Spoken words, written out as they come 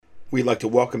We'd like to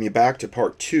welcome you back to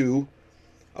part 2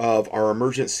 of our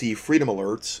emergency freedom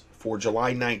alerts for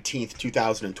July 19th,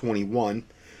 2021.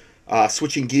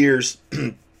 Switching gears,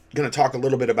 going to talk a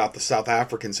little bit about the South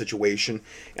African situation,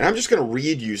 and I'm just going to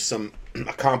read you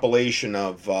a compilation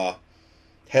of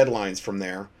headlines from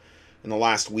there in the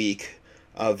last week.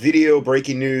 Video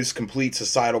breaking news: complete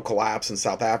societal collapse in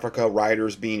South Africa.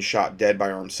 Rioters being shot dead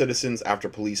by armed citizens after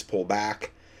police pull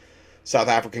back. South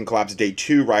African collapse day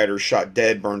 2. Rioters shot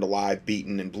dead, burned alive,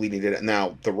 beaten, and bleeding to death.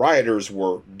 Now, the rioters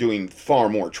were doing far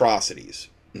more atrocities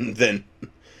than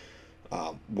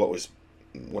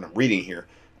what I'm reading here.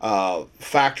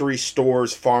 Factories,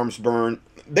 stores, farms burned.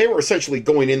 They were essentially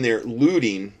going in there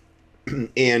looting,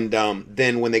 and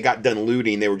then when they got done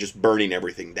looting, they were just burning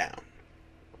everything down.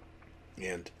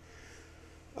 And,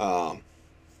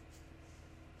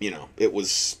 it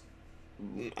was,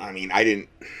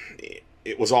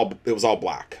 it was all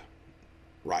black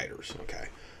rioters. Okay.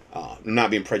 I'm not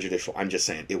being prejudicial. I'm just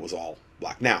saying it was all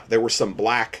black. Now, there were some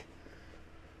black,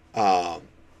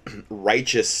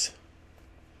 righteous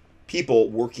people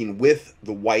working with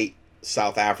the white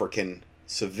South African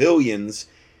civilians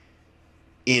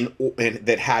and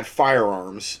that had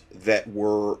firearms that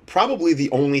were probably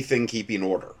the only thing keeping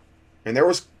order. And there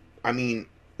was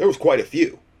quite a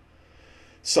few.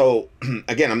 So,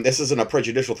 again, this isn't a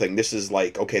prejudicial thing. This is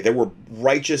like, okay, there were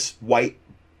righteous, white,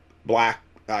 black,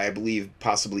 I believe,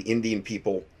 possibly Indian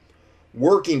people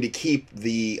working to keep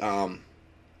these hordes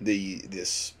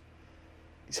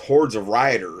of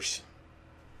rioters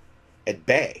at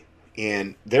bay.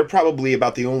 And they're probably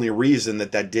about the only reason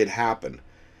that did happen.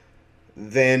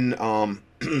 Then,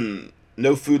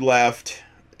 no food left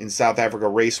in South Africa.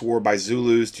 Race war by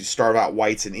Zulus to starve out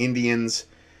whites and Indians.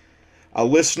 A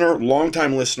listener,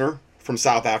 longtime listener from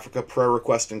South Africa, prayer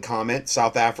request and comment.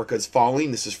 South Africa is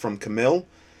falling. This is from Camille,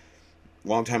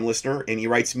 longtime listener. And he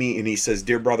writes me and he says,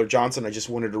 "Dear Brother Johnson, I just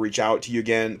wanted to reach out to you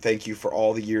again. Thank you for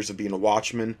all the years of being a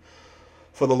watchman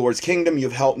for the Lord's kingdom.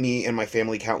 You've helped me and my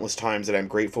family countless times, and I'm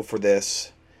grateful for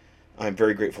this. I'm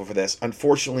very grateful for this.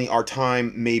 Unfortunately, our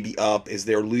time may be up as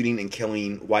they're looting and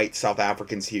killing white South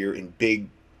Africans here in big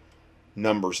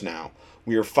numbers now.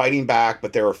 We are fighting back,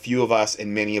 but there are a few of us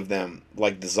and many of them,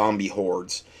 like the zombie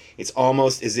hordes. It's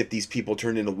almost as if these people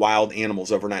turned into wild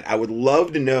animals overnight." I would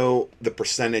love to know the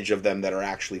percentage of them that are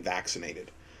actually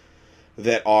vaccinated,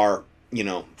 that are,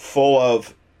 full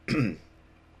of the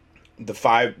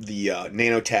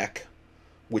nanotech,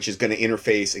 which is going to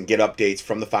interface and get updates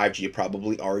from the 5G. It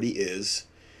probably already is,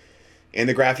 and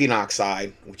the graphene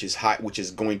oxide, which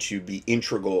is going to be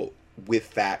integral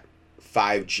with that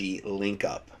 5G link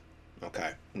up.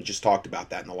 Okay, we just talked about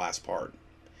that in the last part.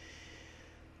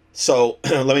 So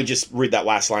let me just read that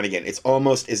last line again. It's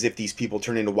almost as if these people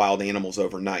turn into wild animals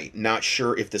overnight. Not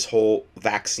sure if this whole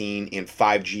vaccine and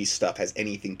 5G stuff has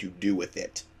anything to do with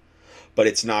it, but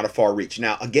it's not a far reach.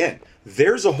 Now, again,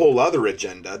 there's a whole other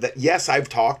agenda that, yes, I've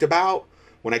talked about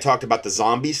when I talked about the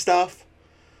zombie stuff,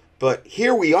 but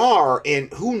here we are,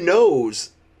 and who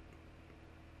knows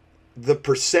the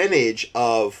percentage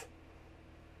of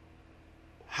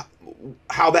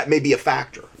how that may be a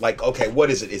factor. Like, okay,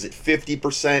 what is it? Is it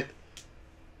 50%,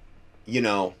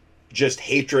 just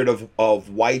hatred of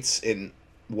whites and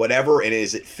whatever? And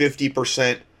is it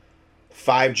 50%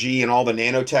 5G and all the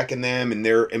nanotech in them? And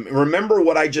remember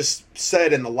what I just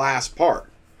said in the last part.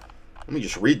 Let me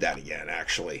just read that again,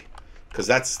 actually, because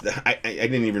I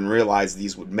didn't even realize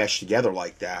these would mesh together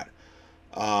like that.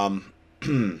 I'm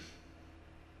going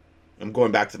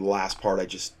back to the last part I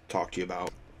just talked to you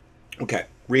about. Okay,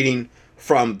 reading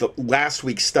from the last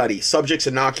week's study. Subjects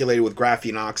inoculated with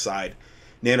graphene oxide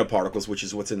nanoparticles, which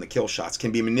is what's in the kill shots, can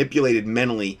be manipulated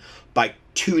mentally by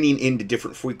tuning into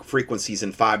different frequencies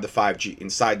inside the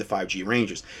 5G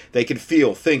ranges. They can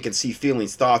feel, think, and see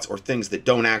feelings, thoughts, or things that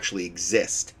don't actually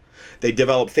exist. They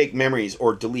develop fake memories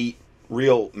or delete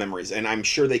real memories, and I'm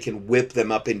sure they can whip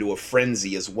them up into a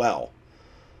frenzy as well.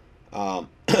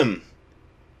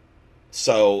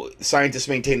 So, scientists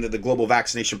maintain that the global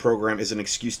vaccination program is an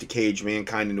excuse to cage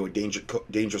mankind into a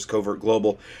dangerous covert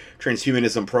global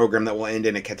transhumanism program that will end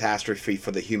in a catastrophe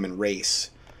for the human race.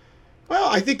 Well,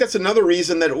 I think that's another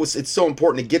reason that it's so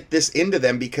important to get this into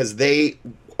them, because they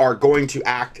are going to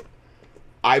act,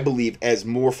 I believe, as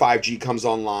more 5G comes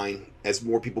online, as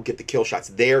more people get the kill shots,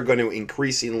 they are going to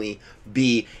increasingly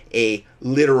be a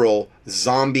literal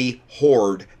zombie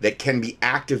horde that can be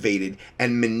activated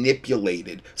and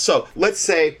manipulated. So let's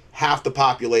say half the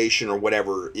population or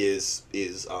whatever is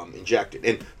injected,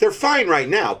 and they're fine right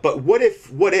now. But what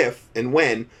if, and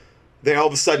when they all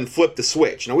of a sudden flip the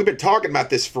switch? Now, we've been talking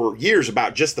about this for years,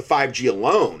 about just the 5G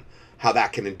alone, how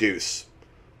that can induce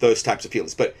those types of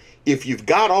feelings. But if you've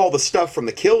got all the stuff from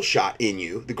the kill shot in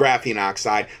you, the graphene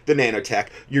oxide, the nanotech,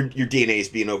 your DNA is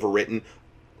being overwritten,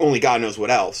 only God knows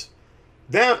what else,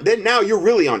 then now you're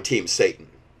really on Team Satan.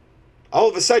 All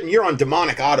of a sudden, you're on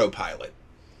demonic autopilot.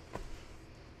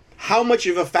 How much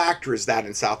of a factor is that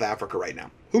in South Africa right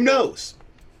now? Who knows?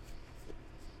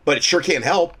 But it sure can't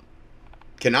help.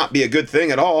 Cannot be a good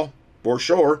thing at all, for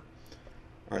sure.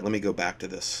 All right, let me go back to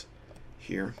this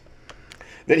here.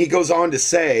 Then he goes on to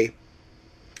say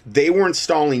they were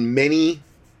installing many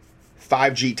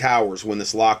 5G towers when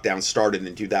this lockdown started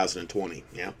in 2020.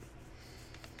 Yeah.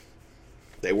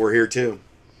 They were here too.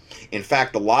 In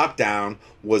fact, the lockdown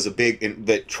was a big,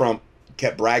 that Trump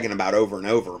kept bragging about over and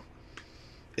over,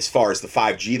 as far as the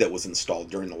 5G that was installed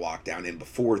during the lockdown and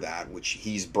before that, which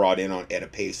he's brought in on at a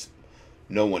pace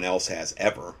no one else has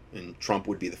ever, and Trump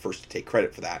would be the first to take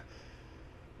credit for that.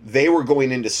 They were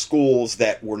going into schools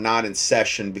that were not in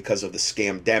session because of the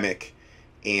scamdemic,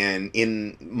 and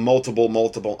in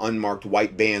multiple unmarked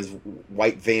white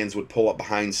vans would pull up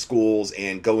behind schools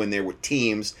and go in there with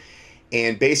teams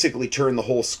and basically turn the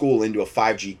whole school into a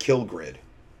 5G kill grid.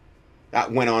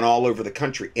 That went on all over the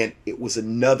country, and it was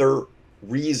another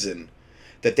reason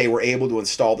that they were able to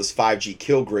install this 5G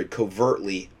kill grid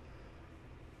covertly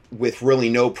with really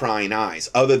no prying eyes,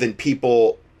 other than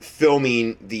people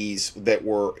filming these that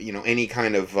were, any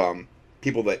kind of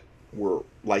people that were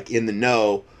like in the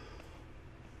know,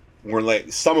 were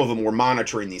like, some of them were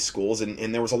monitoring these schools,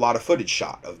 and there was a lot of footage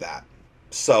shot of that.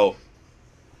 So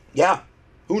yeah,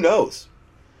 who knows?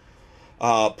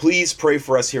 Please pray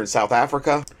for us here in South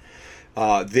Africa.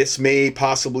 This may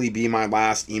possibly be my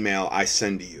last email I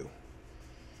send to you.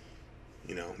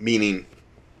 Meaning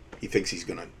he thinks he's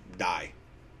going to die.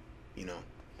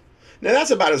 Now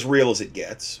that's about as real as it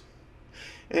gets.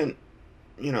 And,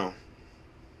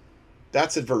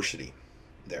 that's adversity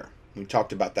there. We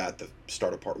talked about that at the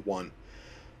start of part 1.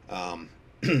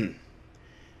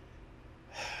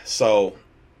 So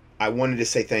I wanted to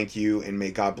say thank you, and may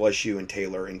God bless you and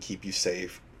Taylor and keep you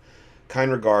safe.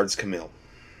 Kind regards, Camille.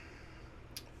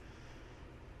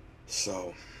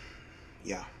 So,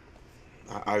 yeah,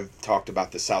 I've talked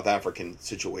about the South African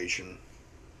situation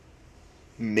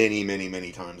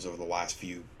many times over the last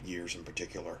few years in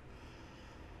particular.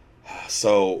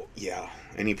 So, yeah,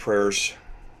 any prayers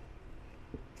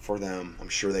for them? I'm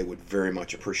sure they would very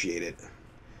much appreciate it.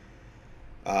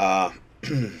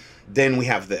 Then we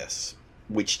have this,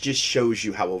 which just shows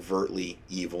you how overtly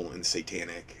evil and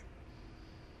satanic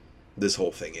this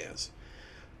whole thing is.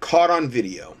 Caught on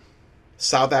video.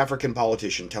 South African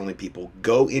politician telling people,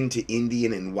 go into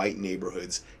Indian and white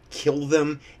neighborhoods, kill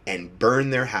them, and burn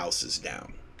their houses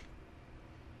down.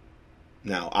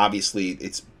 Now, obviously,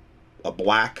 it's a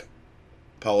black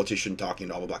politician talking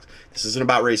to all the blacks. This isn't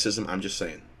about racism. I'm just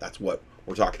saying that's what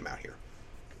we're talking about here.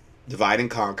 Divide and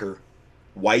conquer.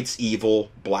 White's evil,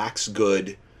 black's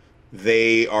good.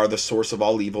 They are the source of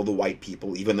all evil, the white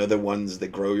people, even though they're the ones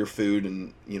that grow your food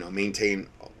and, maintain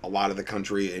a lot of the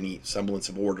country, any semblance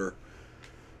of order.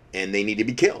 And they need to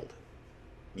be killed.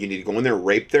 You need to go in there,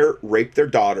 rape their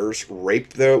daughters,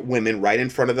 rape the women right in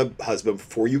front of the husband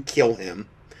before you kill him.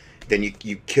 Then you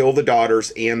kill the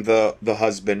daughters and the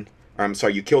husband. Or I'm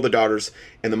sorry, you kill the daughters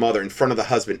and the mother in front of the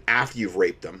husband after you've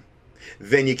raped them.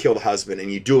 Then you kill the husband,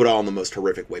 and you do it all in the most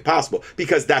horrific way possible,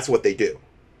 because that's what they do.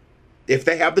 If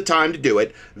they have the time to do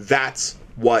it, that's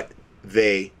what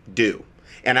they do.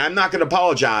 And I'm not going to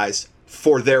apologize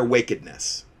for their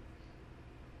wickedness.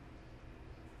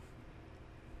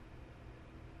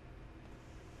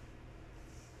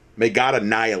 May God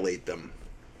annihilate them.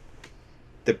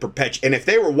 And if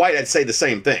they were white, I'd say the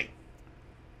same thing.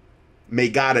 May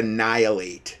God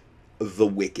annihilate the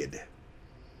wicked.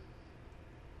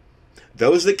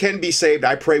 Those that can be saved,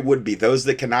 I pray would be. Those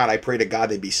that cannot, I pray to God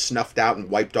they be snuffed out and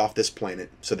wiped off this planet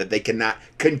so that they cannot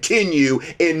continue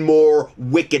in more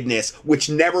wickedness, which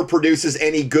never produces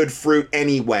any good fruit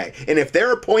anyway. And if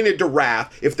they're appointed to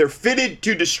wrath, if they're fitted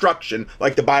to destruction,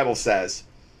 like the Bible says,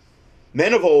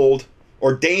 men of old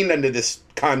ordained unto this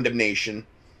condemnation,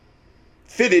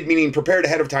 fitted meaning prepared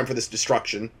ahead of time for this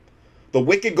destruction. The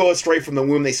wicked go astray from the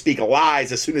womb. They speak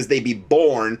lies as soon as they be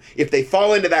born. If they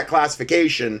fall into that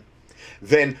classification,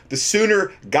 then the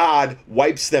sooner God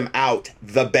wipes them out,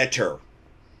 the better.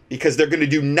 Because they're going to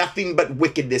do nothing but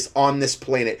wickedness on this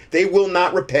planet. They will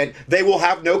not repent. They will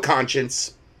have no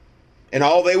conscience. And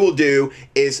all they will do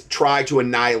is try to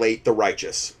annihilate the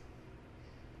righteous.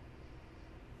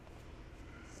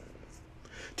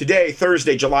 Today,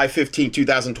 Thursday, July 15,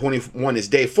 2021, is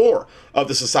day 4 of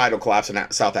the societal collapse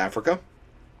in South Africa.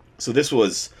 So this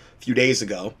was a few days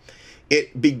ago.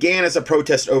 It began as a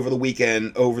protest over the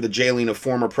weekend over the jailing of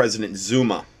former President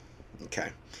Zuma, okay,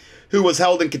 who was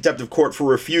held in contempt of court for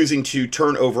refusing to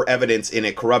turn over evidence in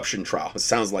a corruption trial. It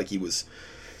sounds like he was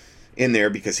in there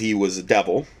because he was a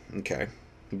devil, okay.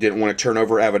 He didn't want to turn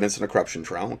over evidence in a corruption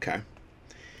trial, okay.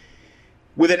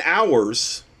 Within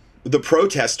hours, the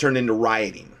protest turned into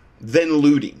rioting, then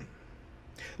looting.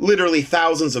 Literally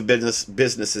thousands of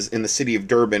businesses in the city of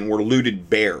Durban were looted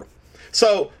bare.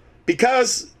 So,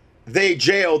 because they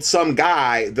jailed some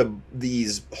guy,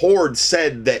 these hordes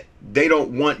said that they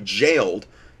don't want jailed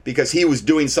because he was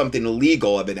doing something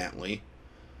illegal, evidently.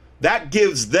 That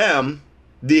gives them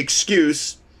the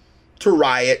excuse to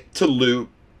riot, to loot,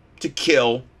 to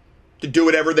kill, to do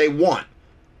whatever they want.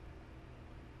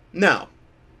 No,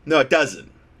 it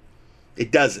doesn't.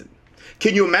 It doesn't.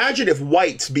 Can you imagine if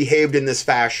whites behaved in this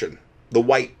fashion, the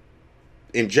white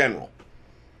in general?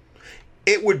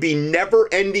 It would be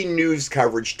never-ending news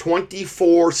coverage,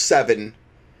 24/7,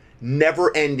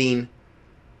 never-ending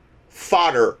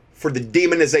fodder for the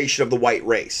demonization of the white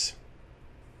race.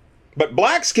 But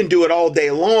blacks can do it all day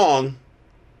long,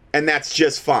 and that's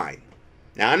just fine.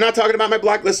 Now, I'm not talking about my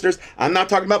black listeners. I'm not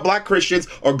talking about black Christians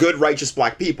or good, righteous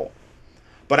black people.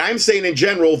 But I'm saying in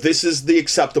general, this is the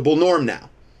acceptable norm now.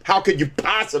 How could you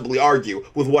possibly argue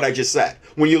with what I just said?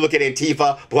 When you look at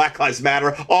Antifa, Black Lives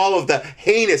Matter, all of the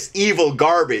heinous, evil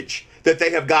garbage that they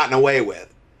have gotten away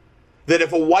with. That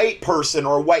if a white person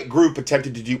or a white group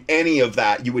attempted to do any of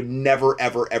that, you would never,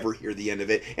 ever, ever hear the end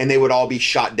of it. And they would all be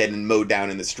shot dead and mowed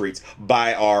down in the streets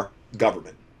by our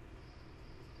government.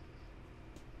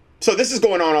 So this is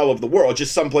going on all over the world.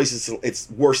 Just some places it's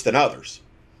worse than others.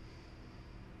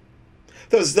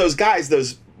 Those guys,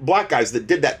 those black guys that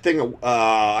did that thing,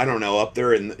 I don't know, up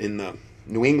there in the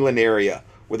New England area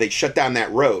where they shut down that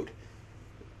road,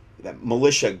 that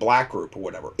militia black group or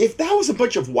whatever. If that was a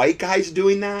bunch of white guys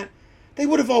doing that, they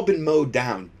would have all been mowed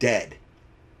down, dead.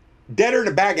 Deader than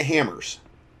a bag of hammers.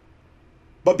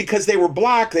 But because they were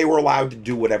black, they were allowed to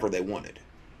do whatever they wanted.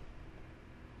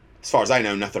 As far as I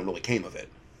know, nothing really came of it.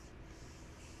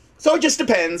 So it just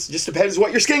depends. Just depends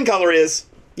what your skin color is,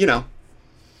 you know.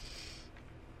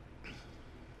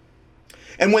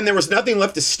 And when there was nothing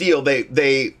left to steal,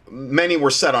 many were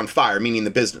set on fire, meaning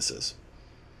the businesses.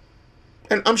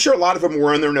 And I'm sure a lot of them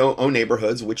were in their own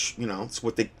neighborhoods, which, you know, it's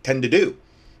what they tend to do.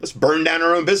 Let's burn down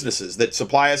our own businesses that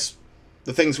supply us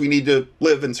the things we need to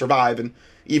live and survive. And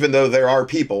even though there are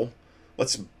people,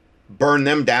 let's burn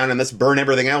them down and let's burn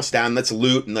everything else down. Let's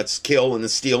loot and let's kill and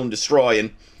let's steal and destroy.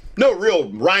 And no real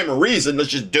rhyme or reason.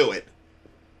 Let's just do it.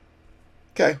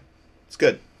 Okay, it's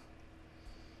good.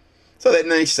 So then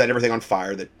they set everything on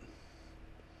fire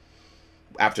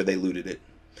after they looted it.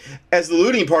 As the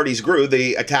looting parties grew,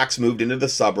 the attacks moved into the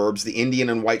suburbs, the Indian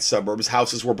and white suburbs.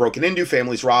 Houses were broken into,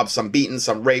 families robbed, some beaten,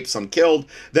 some raped, some killed.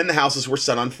 Then the houses were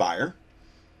set on fire.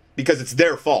 Because it's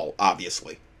their fault,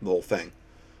 obviously, the whole thing.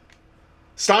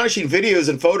 Astonishing videos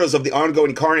and photos of the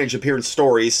ongoing carnage appear in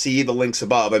stories. See the links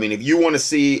above. I mean, if you want to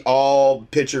see all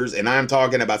pictures, and I'm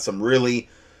talking about some really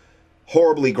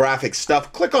horribly graphic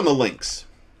stuff, click on the links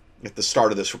at the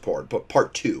start of this report, but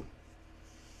part 2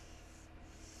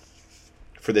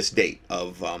 for this date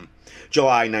of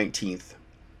July 19th,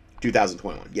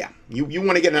 2021. Yeah, you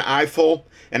want to get an eye full,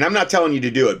 and I'm not telling you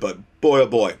to do it, but boy, oh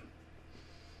boy,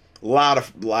 a lot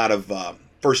of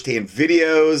first-hand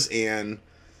videos, and,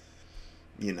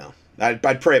 you know,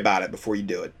 I'd pray about it before you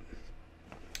do it.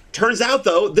 Turns out,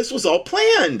 though, this was all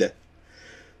planned.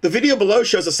 The video below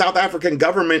shows a South African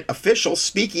government official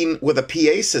speaking with a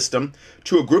PA system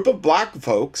to a group of black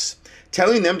folks,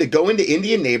 telling them to go into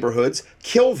Indian neighborhoods,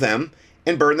 kill them,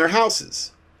 and burn their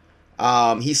houses.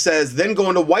 He says, then go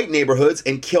into white neighborhoods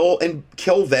and kill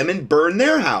them and burn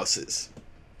their houses.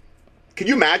 Can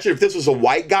you imagine if this was a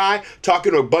white guy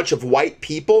talking to a bunch of white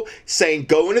people saying,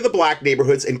 go into the black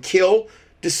neighborhoods and kill,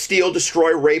 steal,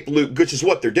 destroy, rape, loot, which is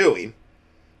what they're doing.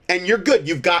 And you're good.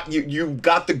 You've got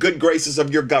the good graces of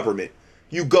your government.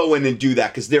 You go in and do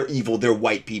that because they're evil. They're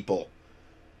white people.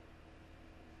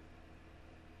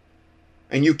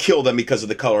 And you kill them because of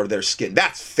the color of their skin.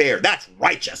 That's fair. That's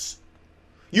righteous.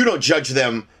 You don't judge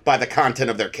them by the content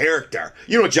of their character.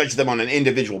 You don't judge them on an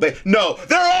individual basis. No,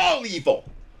 they're all evil.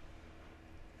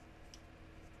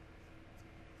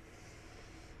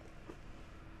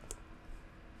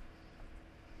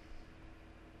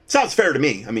 Sounds fair to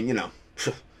me. I mean, you know,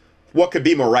 what could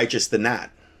be more righteous than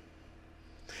that?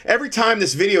 Every time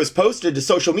this video is posted to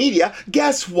social media,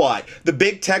 guess what? The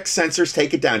big tech censors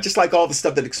take it down, just like all the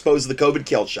stuff that exposed the COVID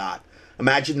kill shot.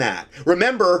 Imagine that.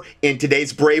 Remember, in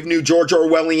today's brave new George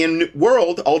Orwellian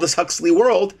world, Aldous Huxley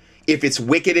world, if it's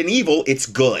wicked and evil, it's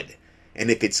good. And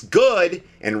if it's good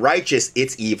and righteous,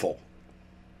 it's evil.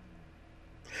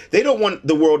 They don't want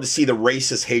the world to see the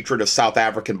racist hatred of South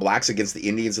African blacks against the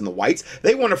Indians and the whites.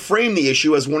 They want to frame the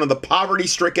issue as one of the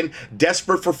poverty-stricken,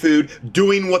 desperate for food,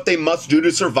 doing what they must do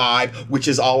to survive, which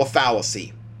is all a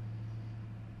fallacy.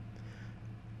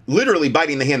 Literally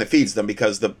biting the hand that feeds them,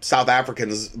 because the South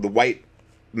Africans, the white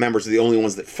members, are the only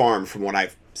ones that farm, from what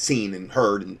I've seen and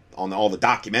heard and on all the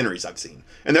documentaries I've seen.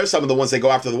 And they're some of the ones they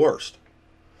go after the worst.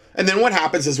 And then what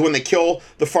happens is when they kill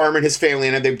the farmer and his family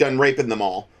and they've done raping them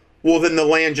all, well, then the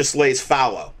land just lays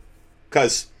fallow,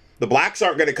 because the blacks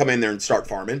aren't going to come in there and start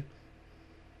farming.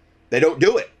 They don't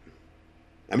do it.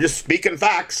 I'm just speaking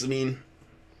facts. I mean,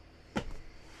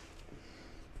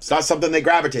 it's not something they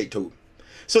gravitate to.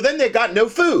 So then they've got no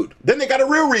food. Then they got a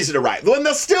real reason to riot. Then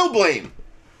they'll still blame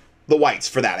the whites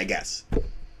for that, I guess.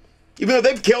 Even though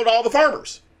they've killed all the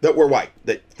farmers that were white,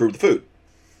 that grew the food.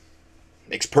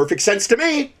 Makes perfect sense to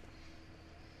me.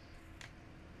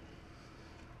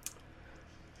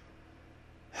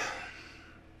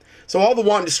 So all the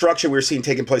wanton destruction we're seeing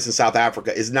taking place in South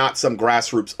Africa is not some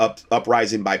grassroots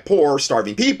uprising by poor,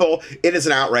 starving people. It is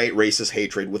an outright racist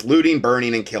hatred with looting,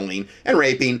 burning, and killing, and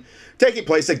raping taking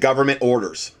place at government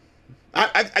orders.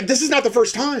 This is not the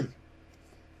first time.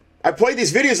 I played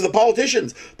these videos of the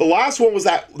politicians. The last one was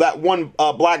that one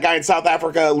black guy in South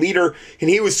Africa, leader, and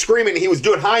he was screaming, he was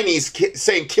doing high knees,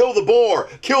 saying, kill the Boer,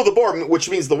 which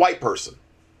means the white person.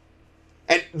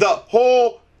 And the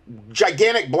whole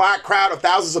gigantic black crowd of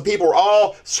thousands of people were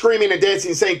all screaming and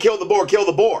dancing, saying, kill the Boer, kill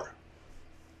the Boer.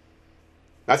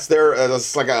 That's their,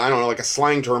 that's like I don't know, like a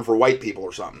slang term for white people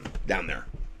or something down there.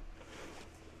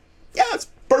 Yeah, it's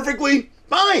perfectly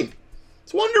fine.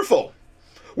 It's wonderful.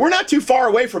 We're not too far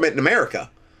away from it in America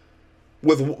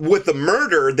with the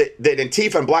murder that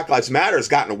Antifa and Black Lives Matter has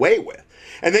gotten away with.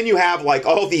 And then you have like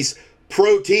all these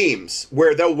pro teams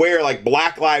where they'll wear like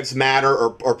Black Lives Matter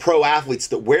or pro athletes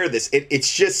that wear this.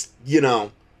 It's just, you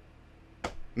know,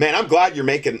 man, I'm glad you're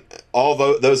making all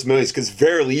those movies, because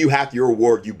verily you have your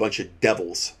reward, you bunch of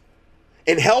devils.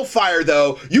 In Hellfire,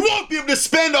 though, you won't be able to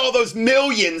spend all those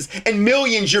millions and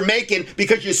millions you're making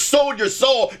because you sold your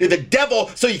soul to the devil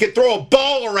so you can throw a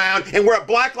ball around and wear a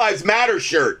Black Lives Matter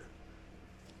shirt.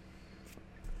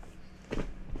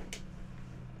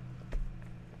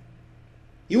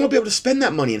 You won't be able to spend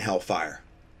that money in Hellfire.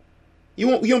 You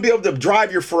won't be able to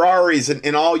drive your Ferraris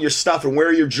and all your stuff and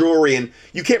wear your jewelry, and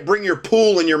you can't bring your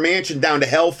pool and your mansion down to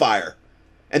Hellfire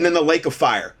and then the Lake of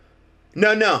Fire.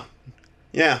 No.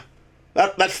 Yeah.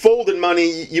 That folded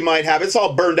money you might have, it's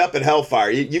all burned up in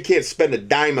Hellfire. You can't spend a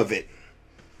dime of it.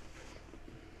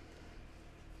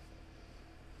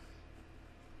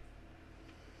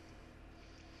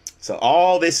 So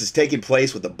all this is taking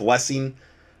place with the blessing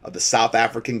of the South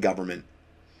African government.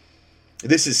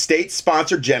 This is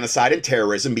state-sponsored genocide and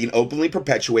terrorism being openly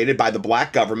perpetuated by the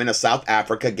black government of South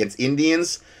Africa against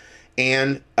Indians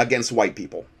and against white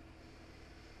people.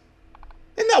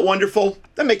 Isn't that wonderful?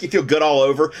 That make you feel good all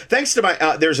over. Thanks to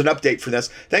my, there's an update for this.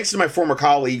 Thanks to my former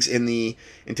colleagues in the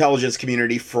intelligence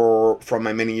community from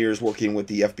my many years working with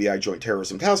the FBI Joint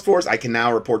Terrorism Task Force, I can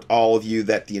now report to all of you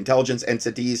that the intelligence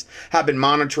entities have been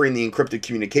monitoring the encrypted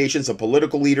communications of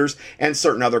political leaders and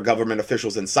certain other government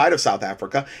officials inside of South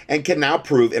Africa, and can now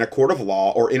prove in a court of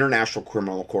law or international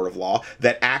criminal court of law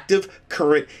that active,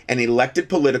 current, and elected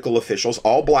political officials,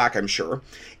 all black I'm sure,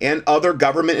 and other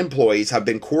government employees have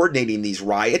been coordinating these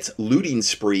riots, looting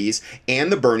sprees,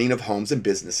 and the burning of homes and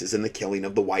businesses and the killing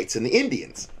of the whites and the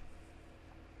Indians.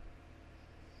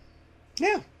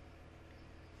 Yeah.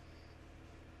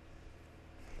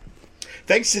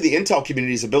 Thanks to the intel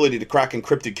community's ability to crack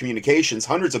encrypted communications,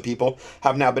 hundreds of people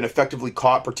have now been effectively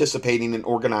caught participating in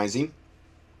organizing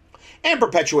and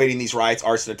perpetuating these riots,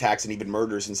 arson attacks, and even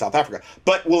murders in South Africa.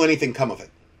 But will anything come of it?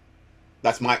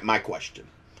 That's my question.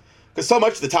 Because so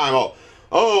much of the time,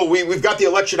 we've got the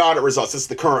election audit results. This is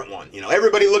the current one. You know,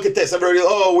 everybody look at this. Everybody,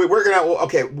 we're going to,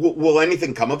 okay, will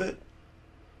anything come of it?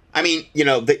 I mean, you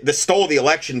know, they stole the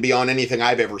election beyond anything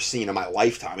I've ever seen in my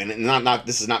lifetime. And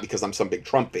this is not because I'm some big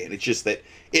Trump fan. It's just that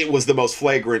it was the most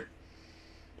flagrant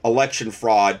election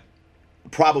fraud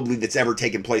probably that's ever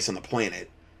taken place on the planet.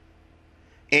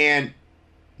 And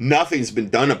nothing's been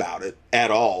done about it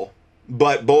at all.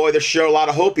 But boy, there's sure a lot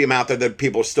of hopium out there that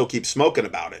people still keep smoking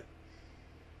about it.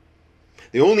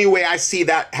 The only way I see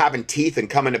that having teeth and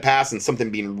coming to pass and something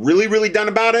being really, really done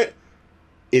about it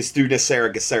is through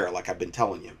NESARA GESARA, like I've been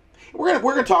telling you. We're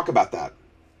gonna talk about that.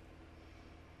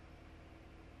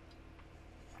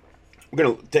 We're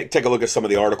gonna take a look at some of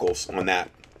the articles on that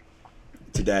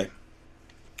today.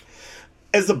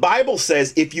 As the Bible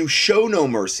says, if you show no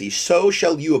mercy, so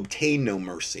shall you obtain no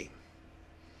mercy.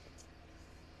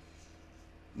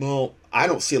 Well, I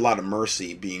don't see a lot of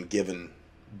mercy being given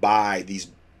by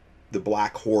the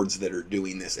black hordes that are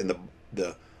doing this in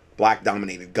the black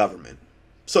dominated government.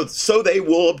 So they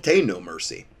will obtain no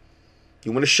mercy.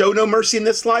 You want to show no mercy in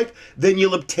this life, then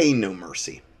you'll obtain no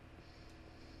mercy.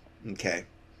 Okay.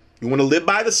 You want to live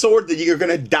by the sword, then you're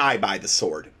going to die by the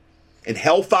sword. And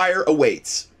hellfire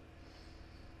awaits.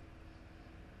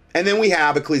 And then we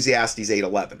have Ecclesiastes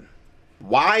 8:11.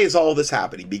 Why is all this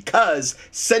happening? Because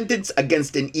sentence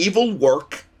against an evil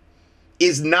work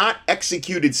is not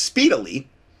executed speedily,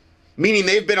 meaning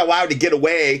they've been allowed to get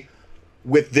away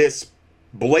with this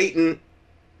blatant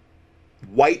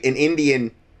white and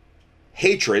Indian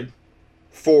hatred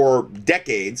for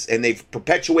decades, and they've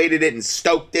perpetuated it and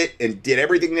stoked it and did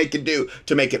everything they could do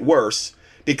to make it worse.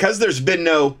 Because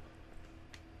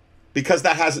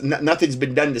nothing's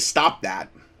been done to stop that.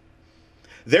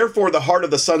 Therefore, the heart of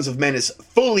the sons of men is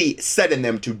fully set in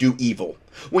them to do evil.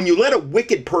 When you let a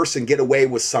wicked person get away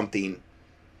with something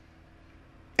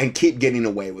and keep getting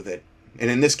away with it,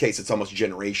 and in this case, it's almost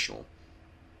generational,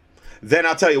 then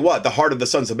I'll tell you what, the heart of the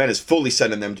sons of men is fully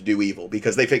set in them to do evil,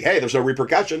 because they think, hey, there's no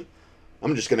repercussion.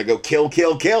 I'm just going to go kill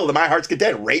to my heart's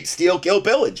content. Rape, steal, kill,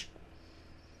 pillage.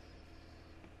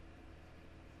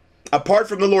 Apart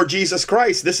from the Lord Jesus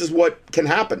Christ, this is what can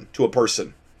happen to a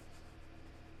person.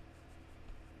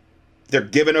 They're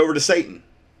given over to Satan.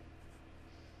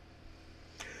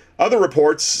 Other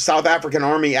reports, South African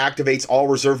Army activates all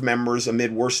reserve members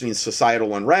amid worsening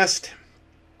societal unrest.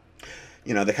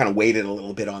 You know, they kind of waited a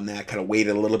little bit on that, kind of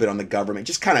waited a little bit on the government.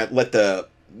 Just kind of let the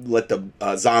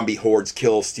zombie hordes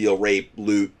kill, steal, rape,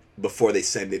 loot before they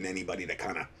send in anybody to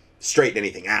kind of straighten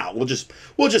anything out. We'll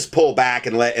just pull back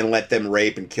and let them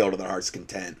rape and kill to their heart's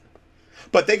content.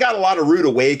 But they got a lot of rude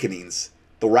awakenings,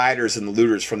 the rioters and the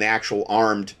looters, from the actual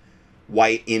armed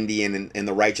white Indian and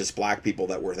the righteous black people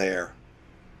that were there.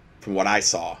 From what I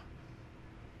saw,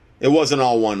 it wasn't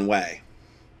all one way.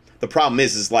 The problem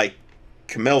is like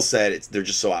Camille said, they're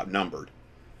just so outnumbered.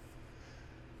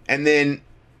 And then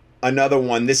another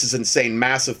one, this is insane,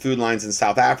 massive food lines in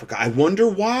South Africa. I wonder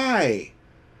why.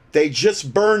 They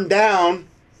just burned down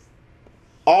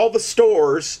all the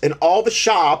stores and all the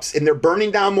shops, and they're burning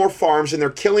down more farms, and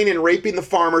they're killing and raping the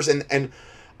farmers, and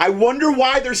I wonder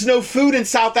why there's no food in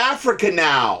South Africa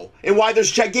now, and why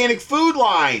there's gigantic food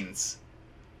lines.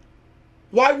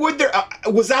 Why would there?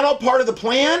 Was that all part of the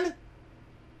plan?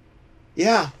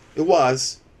 Yeah, it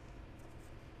was.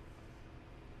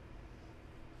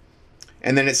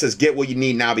 And then it says, get what you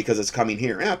need now because it's coming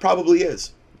here. Yeah, it probably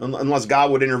is. Unless God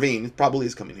would intervene, it probably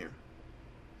is coming here.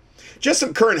 Just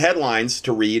some current headlines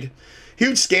to read.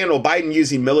 Huge scandal, Biden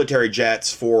using military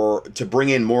jets to bring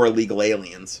in more illegal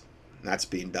aliens. That's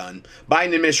being done.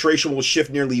 Biden administration will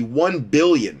shift nearly $1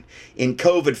 billion in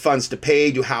COVID funds to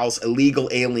pay to house illegal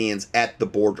aliens at the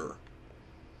border.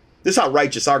 This is how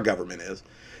righteous our government is.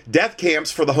 Death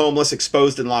camps for the homeless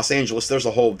exposed in Los Angeles. There's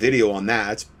a whole video on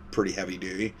that. It's pretty heavy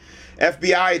duty.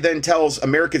 FBI then tells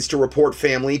Americans to report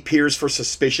family, peers for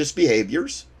suspicious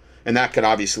behaviors. And that could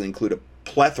obviously include a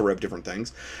plethora of different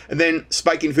things. And then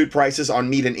spiking food prices on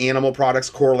meat and animal products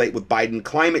correlate with Biden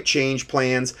climate change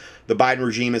plans. The Biden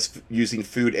regime is using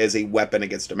food as a weapon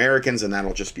against Americans, and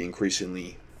that'll just be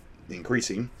increasing.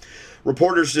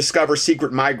 Reporters discover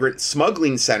secret migrant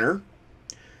smuggling center.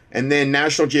 And then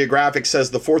National Geographic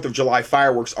says the 4th of July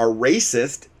fireworks are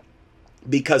racist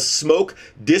because smoke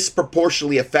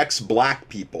disproportionately affects black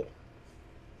people.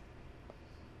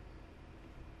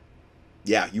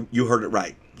 Yeah, you heard it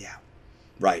right. Yeah,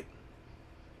 right.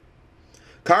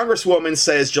 Congresswoman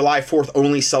says July 4th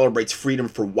only celebrates freedom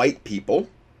for white people.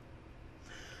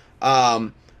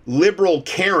 Liberal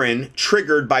Karen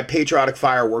triggered by patriotic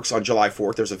fireworks on July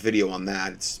 4th. There's a video on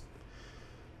that. It's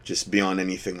just beyond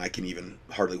anything I can even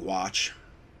hardly watch.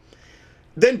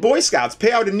 Then Boy Scouts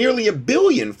pay out nearly $1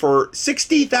 billion for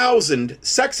 60,000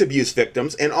 sex abuse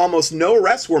victims, and almost no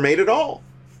arrests were made at all.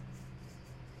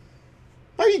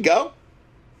 There you go.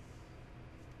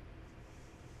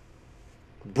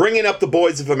 Bringing up the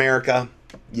boys of America,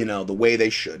 you know, the way they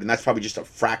should. And that's probably just a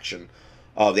fraction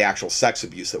of the actual sex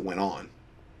abuse that went on.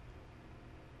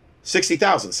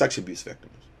 60,000 sex abuse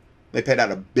victims. They paid out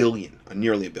 $1 billion,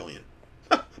 nearly $1 billion.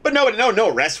 But no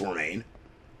arrests were made.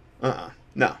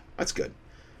 No, that's good.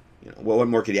 You know, what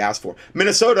more could you ask for?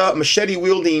 Minnesota,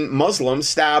 machete-wielding Muslim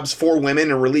stabs 4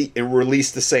 women and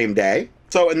released the same day.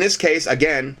 So in this case,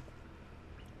 again,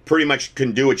 pretty much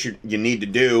can do what you need to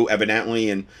do, evidently.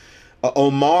 And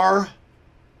Omar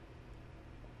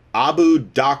Abu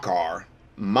Dakar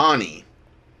Mani,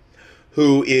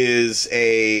 who is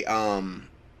a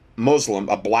Muslim,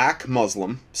 a black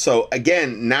Muslim. So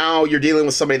again, now you're dealing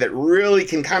with somebody that really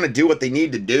can kind of do what they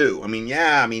need to do. I mean,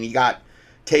 yeah, I mean, he got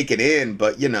taken in,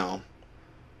 but you know,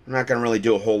 I'm not going to really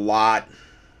do a whole lot.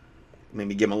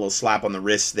 Maybe give him a little slap on the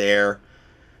wrist there.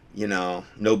 You know,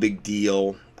 no big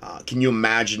deal. Can you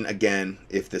imagine, again,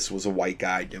 if this was a white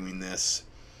guy doing this?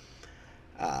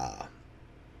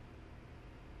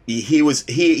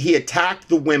 He attacked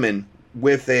the women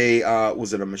with a,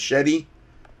 was it a machete?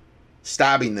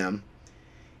 Stabbing them.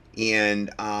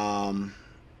 And,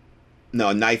 no,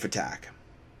 a knife attack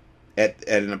at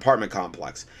an apartment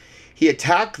complex. He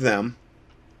attacked them.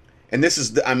 And this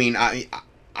is, I mean,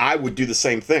 I would do the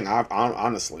same thing,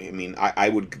 honestly. I mean, I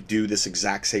would do this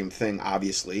exact same thing,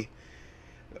 obviously.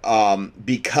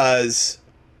 Because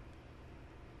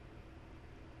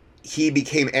he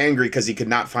became angry because he could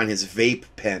not find his vape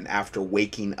pen after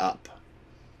waking up.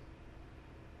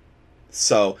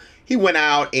 So he went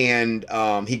out and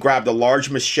he grabbed a large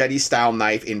machete-style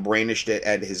knife and brandished it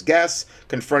at his guests,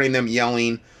 confronting them,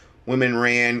 yelling. Women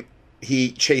ran.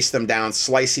 He chased them down,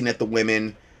 slicing at the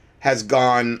women. Has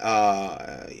gone,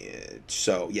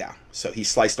 so yeah. So he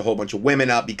sliced a whole bunch of women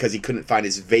up because he couldn't find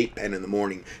his vape pen in the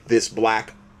morning. This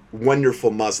black, wonderful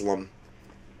Muslim.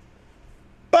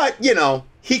 But, you know,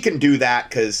 he can do that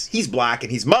because he's black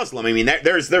and he's Muslim. I mean,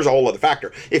 there's a whole other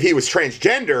factor. If he was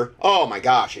transgender, oh my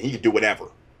gosh, he could do whatever,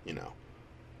 you know.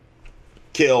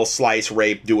 Kill, slice,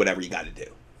 rape, do whatever you got to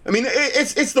do. I mean,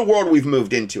 it's the world we've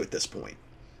moved into at this point.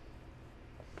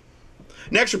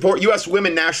 Next report, U.S.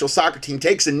 women national soccer team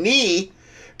takes a knee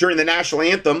during the national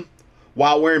anthem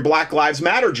while wearing Black Lives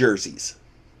Matter jerseys.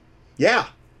 Yeah,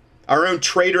 our own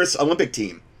traitorous Olympic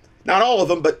team. Not all of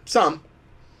them, but some.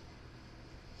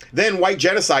 Then white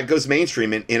genocide goes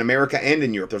mainstream in America and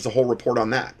in Europe. There's a whole report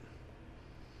on that.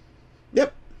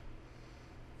 Yep.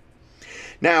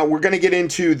 Now, we're going to get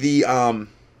into the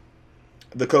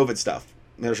COVID stuff.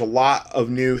 There's a lot of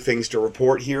new things to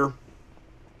report here.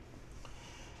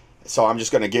 So I'm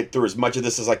just going to get through as much of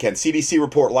this as I can. CDC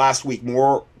report last week,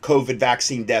 more COVID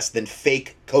vaccine deaths than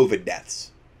fake COVID deaths.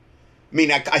 I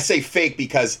mean, I say fake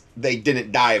because they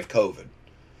didn't die of COVID.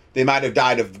 They might have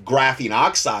died of graphene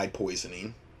oxide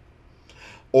poisoning,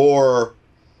 or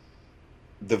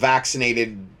the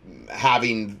vaccinated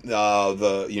having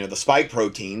the spike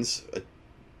proteins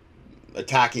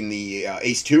attacking the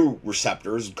ACE2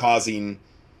 receptors, causing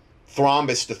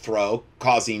thrombus to throw,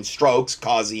 causing strokes,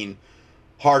 causing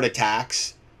heart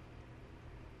attacks,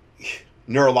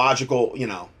 neurological, you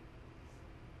know.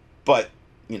 But,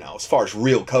 you know, as far as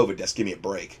real COVID deaths, give me a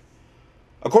break.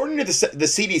 According to the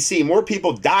CDC, more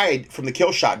people died from the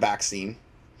kill shot vaccine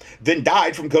than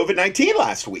died from COVID-19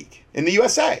 last week in the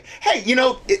USA. Hey, you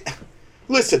know,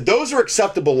 listen, those are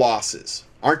acceptable losses,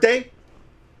 aren't they?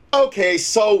 Okay,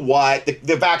 so what?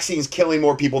 The vaccine's killing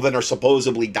more people than are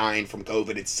supposedly dying from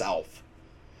COVID itself.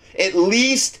 At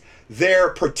least they're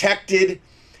protected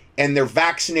and they're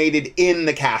vaccinated in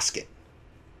the casket.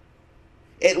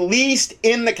 At least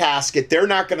in the casket, they're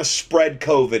not going to spread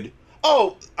COVID.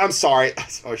 Oh, I'm sorry.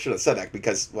 I should have said that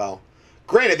because, well,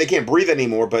 granted, they can't breathe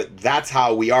anymore, but that's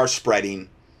how we are spreading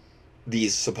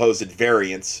these supposed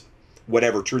variants,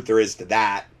 whatever truth there is to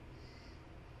that,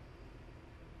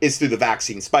 is through the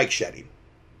vaccine spike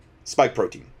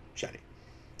protein shedding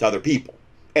to other people.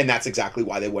 And that's exactly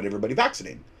why they want everybody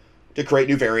vaccinated, to create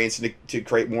new variants and to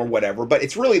create more whatever. But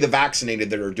it's really the vaccinated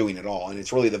that are doing it all, and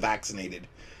it's really the vaccinated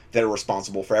that are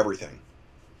responsible for everything.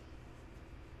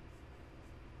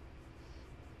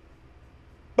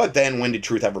 But then, when did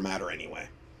truth ever matter anyway?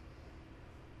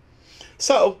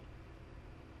 So,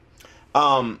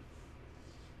 well,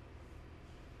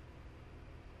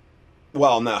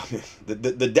 no,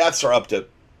 the deaths are up to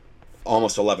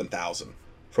almost 11,000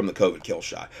 from the COVID kill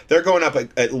shot. They're going up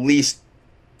at least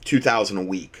 2,000 a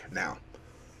week now.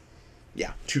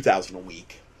 Yeah, 2,000 a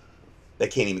week. They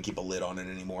can't even keep a lid on it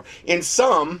anymore. In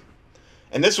some,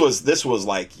 and this was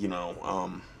like,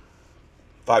 5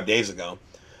 days ago,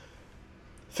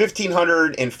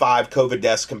 1,505 COVID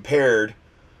deaths compared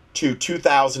to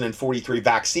 2,043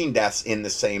 vaccine deaths in the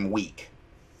same week.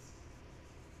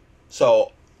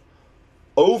 So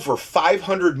over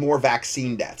 500 more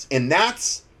vaccine deaths. And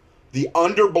that's the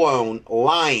underblown,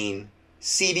 lying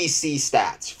CDC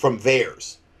stats from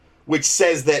theirs, which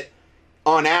says that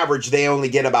on average they only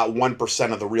get about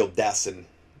 1% of the real deaths in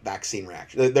vaccine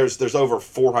reaction. There's over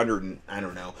 400 and I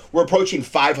don't know. We're approaching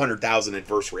 500,000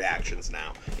 adverse reactions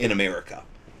now in America,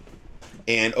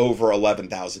 and over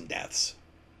 11,000 deaths.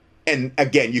 And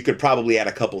again, you could probably add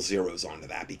a couple zeros onto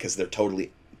that because they're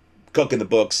totally cooking the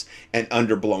books and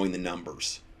underblowing the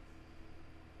numbers.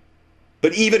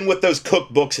 But even with those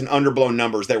cookbooks and underblown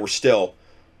numbers, there were still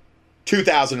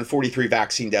 2,043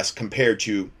 vaccine deaths compared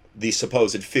to the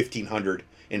supposed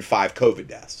 1,505 COVID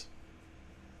deaths.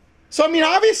 So, I mean,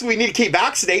 obviously we need to keep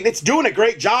vaccinating. It's doing a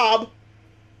great job.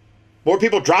 More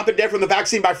people dropping dead from the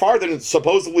vaccine by far than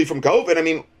supposedly from COVID. I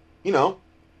mean, you know,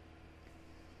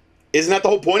 isn't that the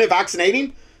whole point of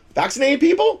vaccinating? Vaccinating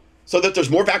people so that there's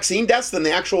more vaccine deaths than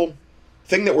the actual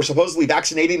thing that we're supposedly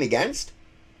vaccinating against?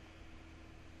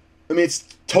 I mean, it's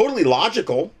totally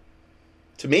logical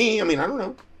to me. I mean, I don't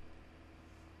know.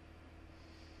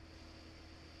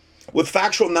 With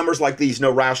factual numbers like these,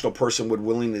 no rational person would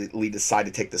willingly decide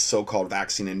to take the so-called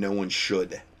vaccine, and no one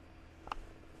should.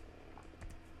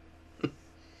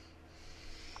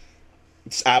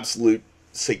 It's absolute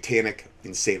satanic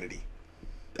insanity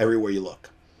everywhere you look.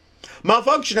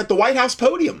 Malfunction at the White House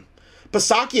podium.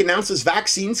 Psaki announces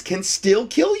vaccines can still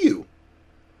kill you.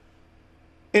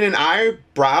 In an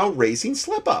eyebrow-raising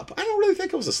slip-up. I don't really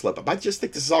think it was a slip-up. I just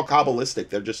think this is all Kabbalistic.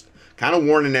 They're just kind of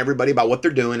warning everybody about what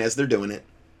they're doing as they're doing it.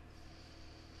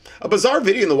 A bizarre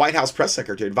video in the White House press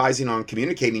secretary advising on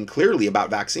communicating clearly about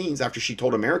vaccines after she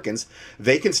told Americans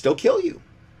they can still kill you.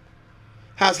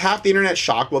 Has half the internet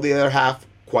shocked while the other half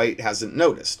quite hasn't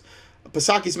noticed.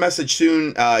 Psaki's message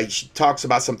soon, she talks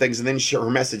about some things, and then her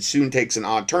message soon takes an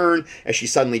odd turn as she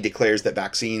suddenly declares that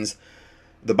vaccines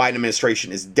the Biden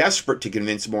administration is desperate to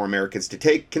convince more Americans to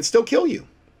take can still kill you,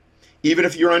 even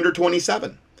if you're under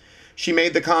 27. She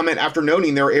made the comment after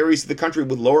noting there are areas of the country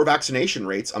with lower vaccination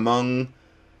rates among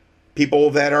people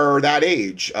that are that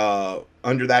age,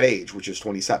 under that age, which is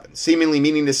 27, seemingly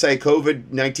meaning to say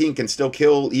COVID-19 can still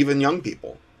kill even young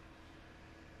people.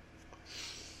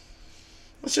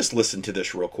 Let's just listen to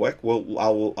this real quick.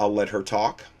 I'll let her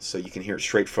talk so you can hear it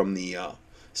straight from the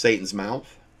Satan's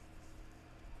mouth.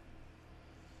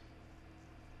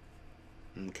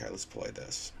 Okay, let's play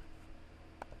this.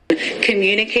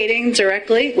 Communicating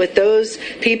directly with those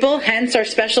people, hence our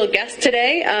special guest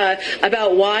today,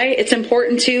 about why it's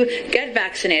important to get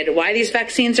vaccinated, why these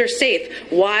vaccines are safe,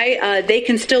 why they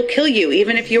can still kill you,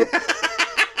 even if you're...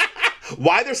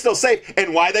 Why they're still safe,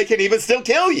 and why they can even still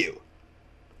kill you.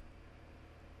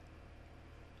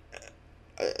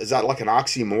 Is that like an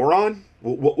oxymoron?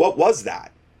 What was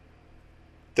that?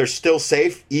 They're still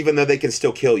safe, even though they can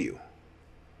still kill you.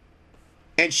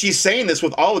 And she's saying this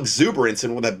with all exuberance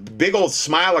and with a big old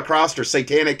smile across her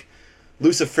satanic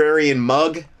Luciferian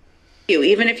mug.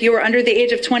 Even if you were under the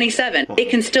age of 27, it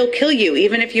can still kill you.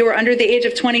 Even if you were under the age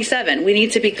of 27, we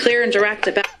need to be clear and direct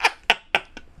about.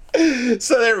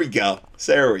 So there we go.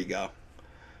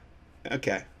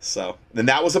 Okay, so then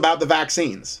that was about the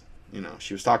vaccines. You know,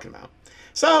 she was talking about.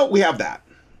 So we have that.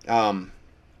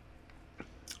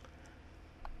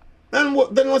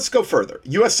 Then let's go further.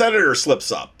 U.S. Senator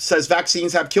slips up, says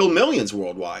vaccines have killed millions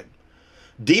worldwide.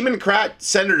 Democrat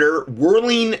Senator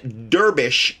Whirling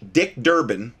Dervish, Dick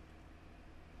Durbin.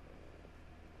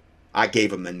 I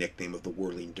gave him the nickname of the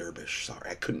Whirling Dervish.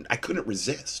 Sorry, I couldn't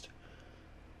resist.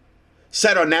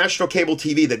 Said on national cable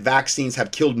TV that vaccines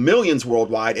have killed millions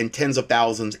worldwide and tens of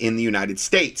thousands in the United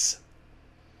States.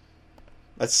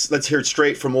 Let's hear it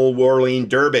straight from old Whirling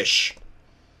Dervish.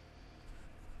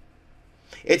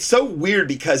 It's so weird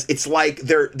because it's like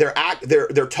they're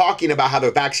talking about how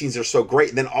their vaccines are so great,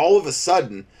 and then all of a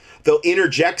sudden they'll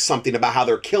interject something about how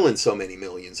they're killing so many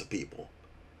millions of people.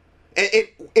 And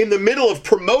in the middle of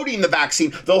promoting the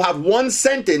vaccine, they'll have one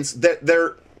sentence that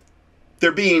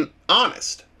they're being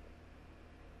honest.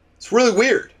 It's really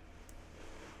weird.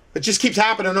 It just keeps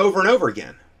happening over and over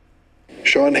again.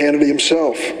 Sean Hannity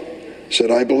himself said,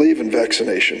 "I believe in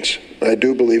vaccinations. I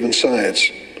do believe in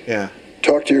science." Yeah.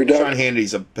 Talk to your doctor. Sean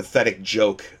Hannity's a pathetic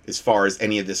joke as far as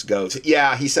any of this goes.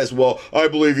 Yeah, he says, well, I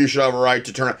believe you should have a right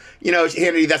to turn. You know,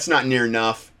 Hannity, that's not near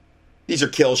enough. These are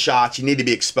kill shots. You need to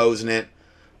be exposing it.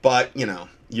 But, you know,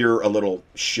 you're a little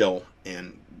shill,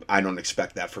 and I don't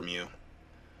expect that from you.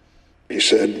 He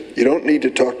said, you don't need to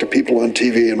talk to people on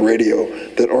TV and radio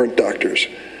that aren't doctors,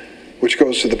 which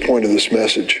goes to the point of this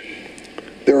message.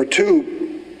 There are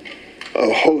two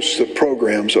hosts of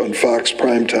programs on Fox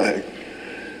Primetime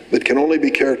that can only be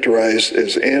characterized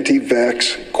as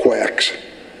anti-vax quacks.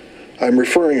 I'm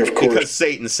referring, of course, because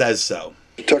Satan says so,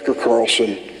 to Tucker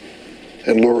Carlson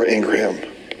and Laura Ingraham.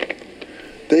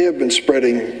 They have been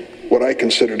spreading what I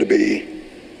consider to be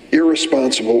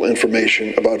irresponsible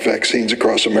information about vaccines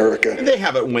across America. They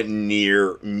haven't went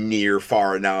near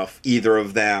far enough, either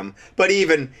of them. But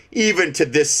even to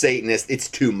this Satanist, it's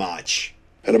too much.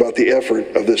 And about the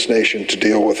effort of this nation to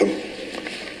deal with them.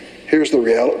 Here's the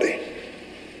reality.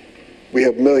 We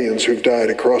have millions who've died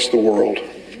across the world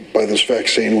by this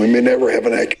vaccine. We may never have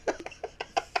an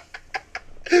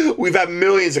We've had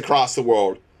millions across the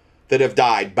world that have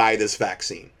died by this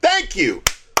vaccine. Thank Thank you.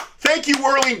 Thank you,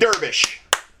 Whirling Dervish,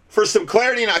 for some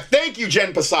clarity. And I thank you,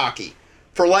 Jen Psaki,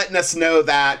 for letting us know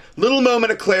that. Little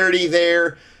moment of clarity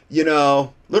there,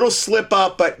 little slip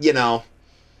up, but,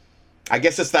 I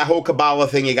guess it's that whole Kabbalah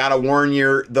thing. You got to warn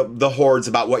the hordes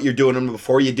about what you're doing to them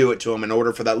before you do it to them in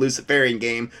order for that Luciferian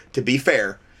game to be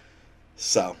fair.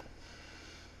 So.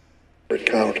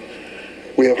 Count.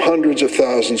 We have hundreds of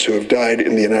thousands who have died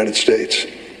in the United States.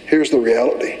 Here's the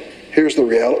reality.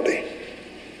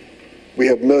 We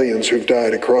have millions who've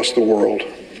died across the world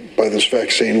by this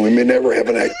vaccine. We may never have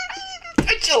an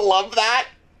Don't you love that?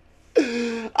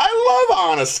 I love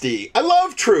honesty. I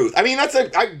love truth. I mean, that's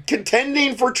I'm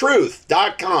contending for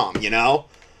truth.com,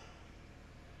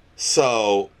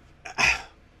 So,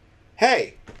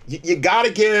 hey, you got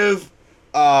to give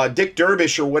Dick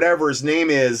Dervish or whatever his name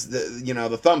is,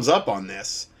 the thumbs up on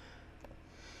this.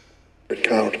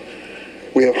 Count.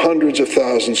 We have hundreds of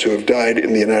thousands who have died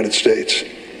in the United States.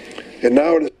 And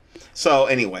now it is. So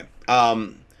anyway,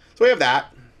 so we have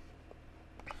that.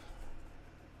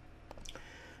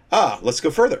 Let's go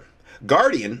further.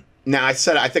 Guardian. Now I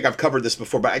think I've covered this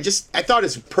before, but I thought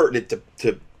it's pertinent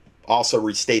to also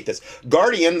restate this.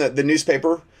 Guardian, the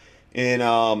newspaper in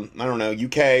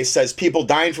UK, says people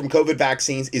dying from COVID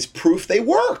vaccines is proof they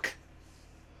work.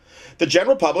 The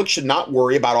general public should not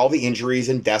worry about all the injuries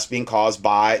and deaths being caused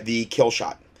by the kill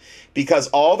shot, because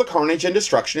all the carnage and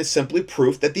destruction is simply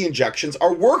proof that the injections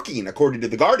are working, according to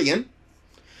The Guardian.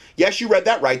 Yes, you read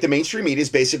that right. The mainstream media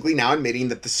is basically now admitting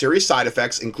that the serious side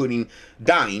effects, including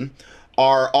dying,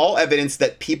 are all evidence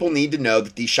that people need to know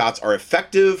that these shots are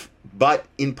effective but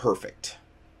imperfect.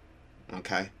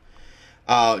 Okay?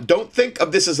 Don't think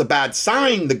of this as a bad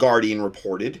sign, The Guardian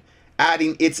reported,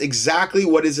 adding it's exactly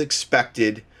what is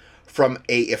expected from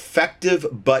a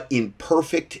effective but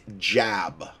imperfect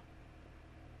jab.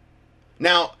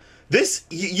 Now, this,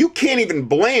 you can't even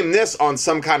blame this on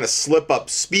some kind of slip-up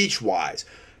speech-wise.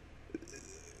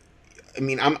 I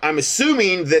mean, I'm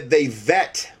assuming that they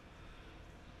vet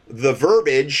the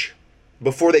verbiage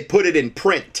before they put it in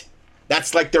print.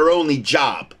 That's like their only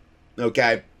job,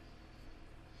 okay?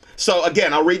 So,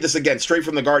 again, I'll read this again, straight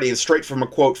from The Guardian, straight from a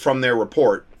quote from their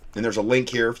report. And there's a link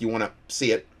here if you want to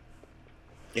see it.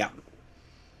 Yeah.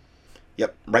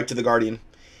 Yep, right to The Guardian.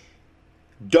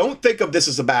 Don't think of this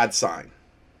as a bad sign.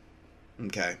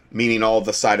 Okay, meaning all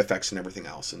the side effects and everything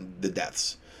else and the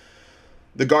deaths.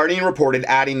 The Guardian reported,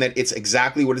 adding that it's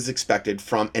exactly what is expected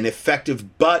from an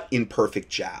effective but imperfect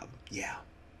jab. Yeah.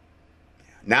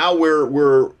 Now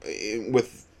we're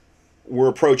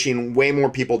approaching way more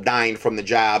people dying from the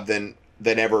jab than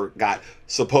ever got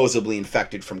supposedly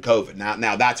infected from COVID.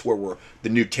 Now that's where the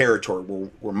new territory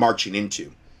we're marching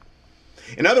into.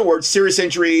 In other words, serious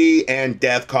injury and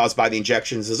death caused by the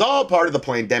injections is all part of the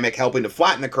pandemic, helping to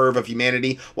flatten the curve of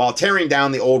humanity while tearing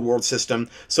down the old world system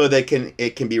so that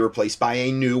it can be replaced by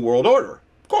a new world order.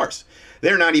 Of course,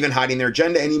 they're not even hiding their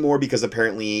agenda anymore because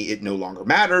apparently it no longer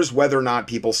matters whether or not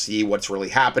people see what's really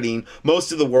happening.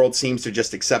 Most of the world seems to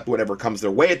just accept whatever comes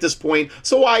their way at this point,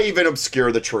 so why even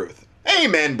obscure the truth?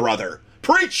 Amen, brother.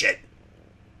 Preach it.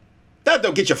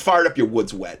 That'll get you fired up, your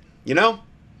wood's wet, Then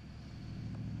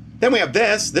we have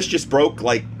this. This just broke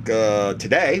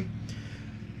today.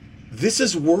 This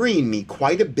is worrying me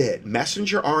quite a bit.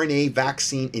 Messenger RNA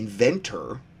vaccine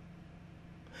inventor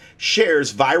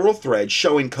shares viral thread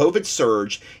showing COVID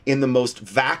surge in the most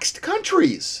vaxxed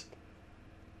countries.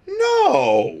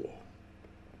 No.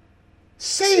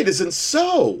 Say it isn't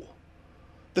so.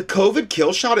 The COVID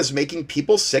kill shot is making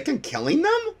people sick and killing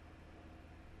them?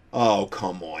 Oh,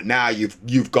 come on. Now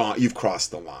you've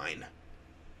crossed the line.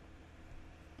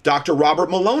 Dr.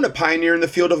 Robert Malone, a pioneer in the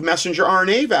field of messenger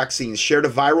RNA vaccines, shared a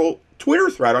viral Twitter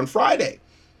thread on Friday,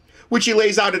 which he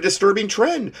lays out a disturbing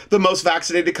trend. The most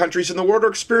vaccinated countries in the world are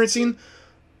experiencing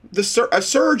a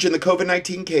surge in the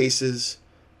COVID-19 cases,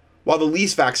 while the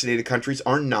least vaccinated countries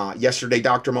are not. Yesterday,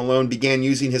 Dr. Malone began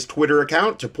using his Twitter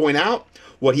account to point out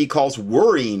what he calls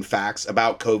worrying facts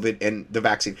about COVID and the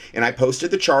vaccine. And I posted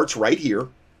the charts right here.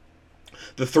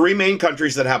 The three main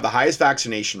countries that have the highest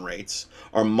vaccination rates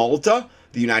are Malta,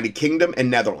 the United Kingdom, and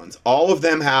Netherlands. All of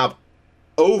them have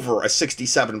over a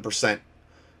 67%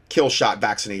 kill shot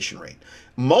vaccination rate.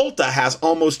 Malta has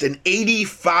almost an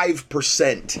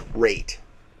 85% rate.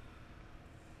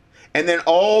 And then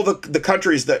all the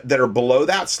countries that are below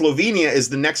that, Slovenia is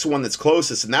the next one that's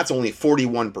closest, and that's only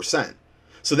 41%.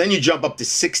 So then you jump up to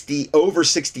over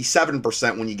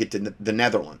 67% when you get to the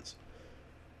Netherlands.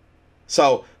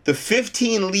 So the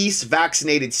 15 least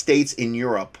vaccinated states in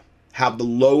Europe have the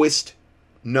lowest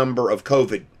number of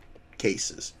COVID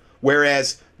cases,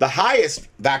 whereas the highest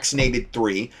vaccinated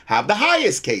 3 have the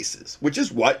highest cases, which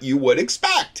is what you would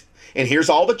expect. And here's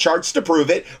all the charts to prove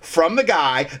it from the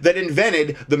guy that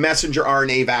invented the messenger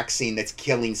RNA vaccine that's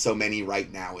killing so many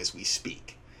right now as we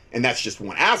speak. And that's just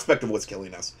one aspect of what's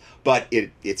killing us. But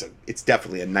it's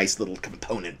definitely a nice little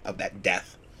component of that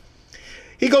death.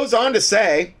 He goes on to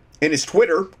say in his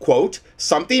Twitter, quote,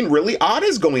 something really odd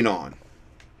is going on.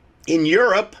 In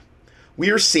Europe, we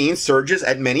are seeing surges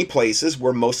at many places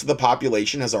where most of the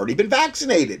population has already been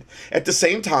vaccinated. At the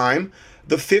same time,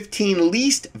 the 15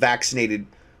 least vaccinated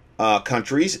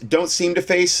countries don't seem to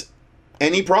face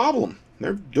any problem.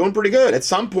 They're doing pretty good. At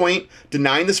some point,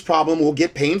 denying this problem will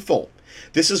get painful.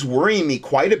 This is worrying me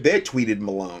quite a bit, tweeted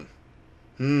Malone.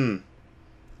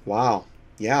 Wow.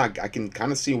 Yeah, I can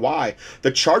kind of see why.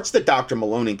 The charts that Dr.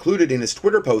 Malone included in his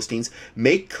Twitter postings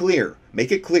make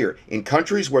it clear, in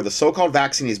countries where the so-called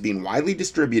vaccine is being widely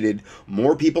distributed,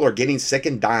 more people are getting sick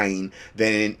and dying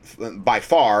by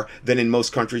far than in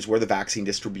most countries where the vaccine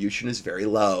distribution is very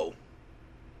low,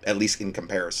 at least in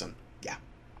comparison. Yeah.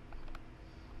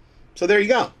 So there you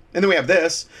go. And then we have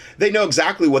this. They know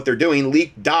exactly what they're doing.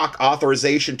 Leaked doc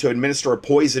authorization to administer a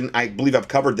poison. I believe I've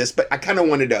covered this, but I kind of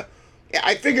wanted to...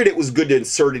 I figured it was good to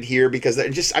insert it here because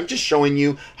I'm just showing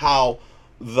you how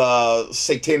the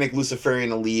satanic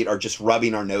Luciferian elite are just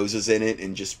rubbing our noses in it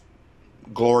and just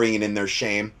glorying in their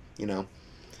shame, you know.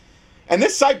 And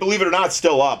this site, believe it or not, is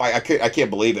still up. I can't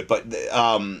believe it, but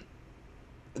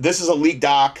this is a leaked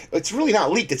doc. It's really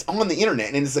not leaked. It's on the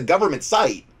internet, and it's a government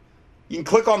site. You can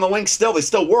click on the link still. They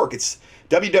still work. It's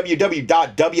www.wa.gov.au.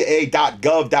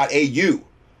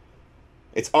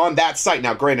 It's on that site.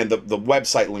 Now, granted, the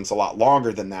website link's a lot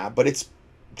longer than that, but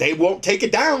they won't take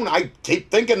it down. I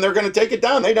keep thinking they're going to take it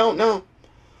down. They don't know.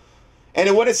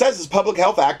 And what it says is Public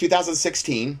Health Act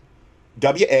 2016,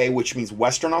 WA, which means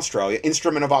Western Australia,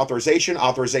 instrument of authorization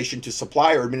to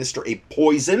supply or administer a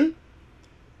poison,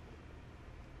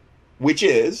 which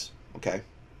is, okay,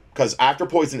 because after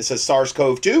poison it says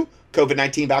SARS-CoV-2,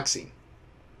 COVID-19 vaccine.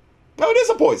 No, it is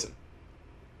a poison.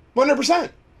 100%.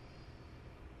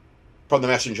 From the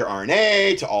messenger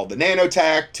RNA to all the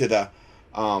nanotech to the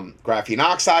graphene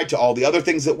oxide to all the other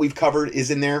things that we've covered is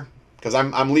in there, because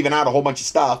I'm leaving out a whole bunch of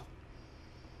stuff.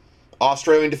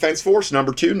 Australian Defence Force,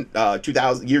 number 2,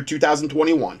 year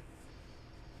 2021.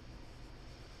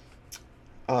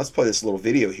 Let's play this little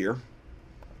video here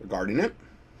regarding it.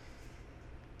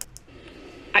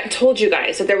 I told you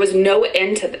guys that there was no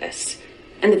end to this,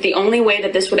 and that the only way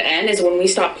that this would end is when we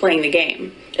stop playing the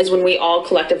game, is when we all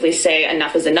collectively say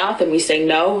enough is enough, and we say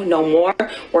no more,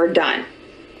 we're done.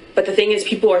 But the thing is,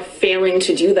 people are failing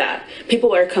to do that.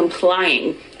 People are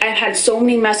complying. I've had so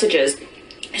many messages,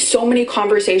 so many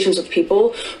conversations with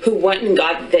people who went and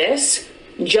got this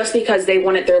just because they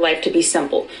wanted their life to be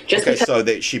simple. So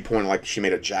she pointed, like she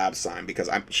made a jab sign, because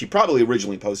she probably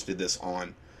originally posted this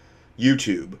on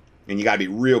YouTube. And you got to be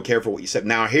real careful what you said.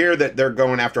 Now, here that they're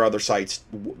going after other sites,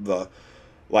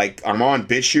 I'm on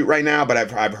BitChute right now, but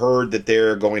I've heard that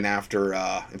they're going after.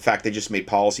 In fact, they just made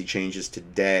policy changes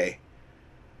today.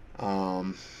 Yeah,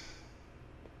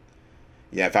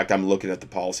 in fact, I'm looking at the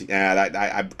policy.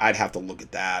 Yeah, I'd have to look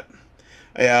at that.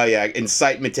 Yeah,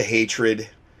 incitement to hatred.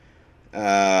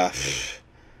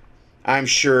 I'm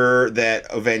sure that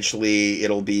eventually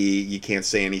it'll be you can't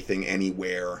say anything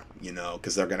anywhere, you know,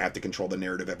 because they're going to have to control the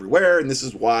narrative everywhere. And this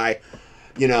is why,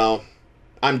 you know,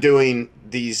 I'm doing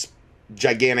these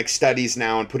gigantic studies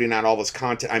now and putting out all this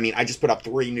content. I mean, I just put up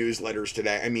 3 newsletters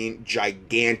today. I mean,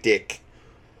 gigantic,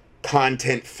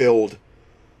 content-filled,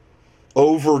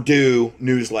 overdue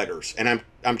newsletters. And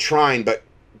I'm trying, but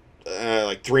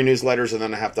like 3 newsletters, and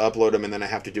then I have to upload them, and then I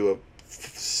have to do a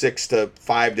 6 to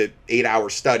 5 to 8 hour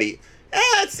study.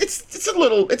 It's a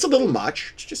little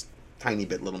much. It's just tiny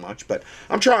bit little much, but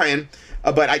I'm trying.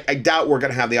 But I doubt we're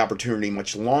going to have the opportunity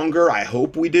much longer. I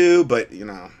hope we do, but you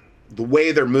know, the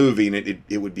way they're moving,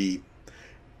 it would be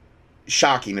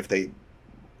shocking if they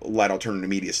let alternative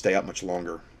media stay up much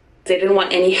longer. They didn't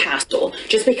want any hassle,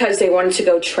 just because they wanted to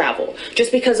go travel,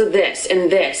 just because of this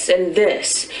and this and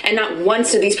this. And not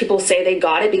once did these people say they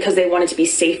got it because they wanted to be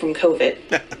safe from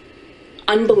COVID.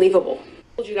 Unbelievable.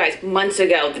 I told you guys months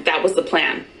ago that was the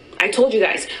plan. I told you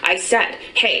guys, I said,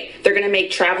 hey, they're going to make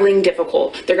traveling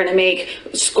difficult. They're going to make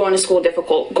going to school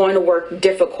difficult, going to work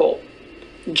difficult,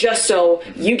 just so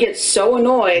you get so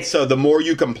annoyed. So the more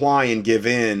you comply and give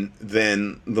in,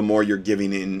 then the more you're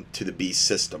giving in to the beast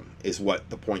system, is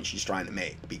what the point she's trying to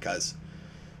make, because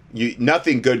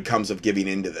nothing good comes of giving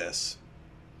into this,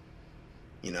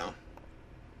 you know.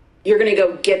 You're going to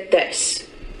go get this.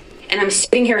 And I'm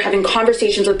sitting here having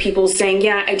conversations with people saying,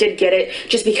 yeah, I did get it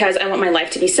just because I want my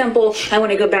life to be simple. I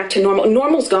want to go back to normal.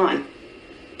 Normal's gone.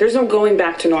 There's no going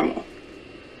back to normal.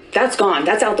 That's gone.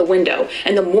 That's out the window.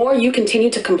 And the more you continue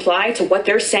to comply to what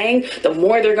they're saying, the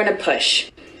more they're going to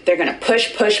push. They're going to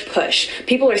push, push, push.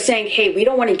 People are saying, hey, we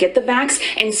don't want to get the vax,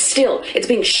 and still it's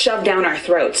being shoved down our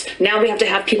throats. Now we have to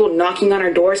have people knocking on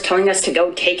our doors telling us to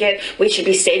go take it. We should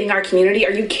be saving our community.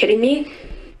 Are you kidding me? What do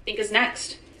you think is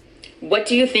next? What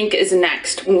do you think is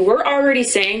next? When we're already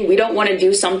saying we don't want to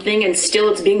do something and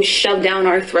still it's being shoved down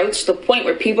our throats to the point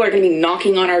where people are going to be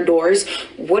knocking on our doors,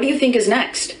 what do you think is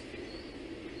next?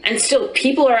 And still,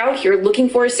 people are out here looking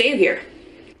for a savior,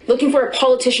 looking for a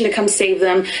politician to come save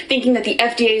them, thinking that the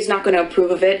FDA is not going to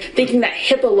approve of it, thinking that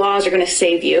HIPAA laws are going to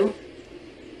save you.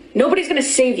 Nobody's going to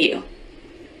save you.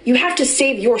 You have to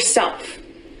save yourself.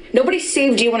 Nobody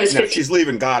saved you when it was 50. She's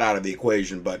leaving God out of the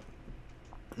equation, but,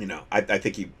 you know, I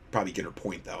think you probably get her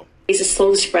point, though. To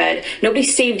slow the spread. Nobody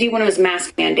saved you when it was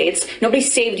mask mandates. Nobody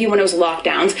saved you when it was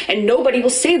lockdowns. And nobody will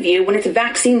save you when it's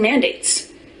vaccine mandates.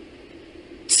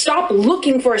 Stop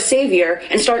looking for a savior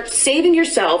and start saving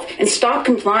yourself and stop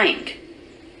complying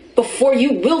before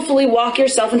you willfully walk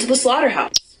yourself into the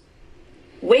slaughterhouse.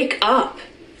 Wake up.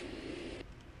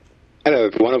 Hello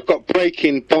everyone, I've got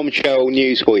breaking bombshell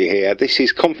news for you here. This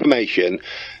is confirmation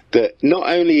that not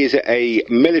only is it a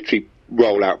military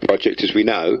rollout project, as we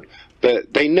know,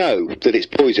 but they know that it's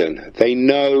poison. They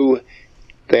know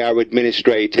they are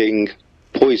administrating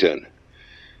poison.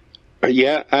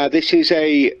 This is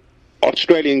a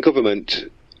Australian government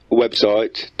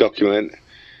website document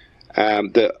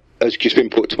that has just been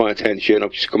put to my attention.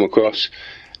 I've just come across,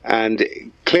 and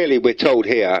clearly we're told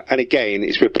here, and again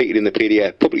it's repeated in the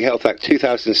PDF, Public Health Act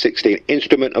 2016,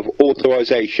 instrument of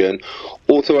authorization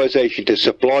to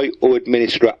supply or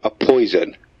administer a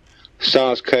poison,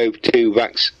 SARS-CoV-2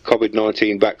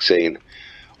 COVID-19 vaccine,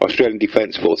 Australian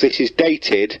Defence Force. This is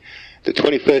dated the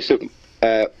 21st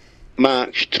of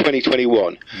March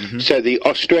 2021. So the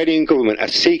Australian government are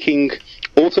seeking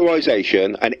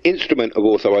authorization, an instrument of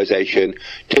authorization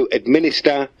to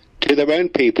administer to their own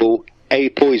people a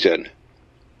poison.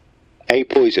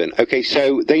 Okay,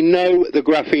 so they know the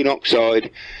graphene oxide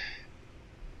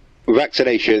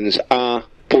vaccinations are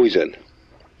poison.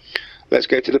 Let's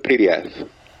go to the PDF.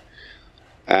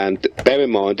 And bear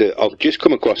in mind that I've just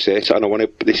come across this, and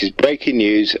this is breaking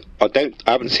news. I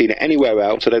haven't seen it anywhere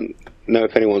else. I don't know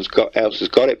if anyone else has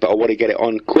got it, but I want to get it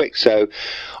on quick, so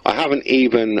I haven't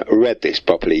even read this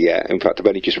properly yet. In fact, I've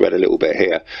only just read a little bit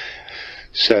here.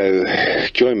 So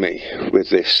join me with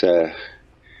this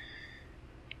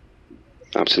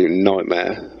absolute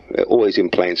nightmare. Always in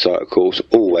plain sight, of course,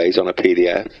 always on a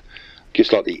PDF,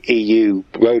 just like the EU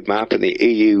roadmap and the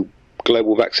EU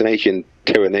global vaccination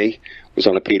tyranny was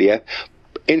on a PDF.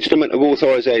 Instrument of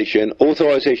authorization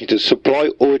to supply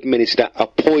or administer a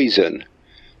poison,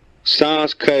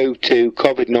 SARS-CoV-2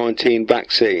 COVID-19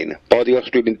 vaccine by the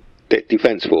Australian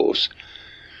Defence Force.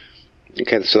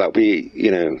 Okay, so that'll be,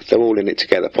 you know, they're all in it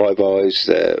together. Five Eyes,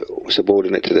 they're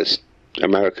subordinate to the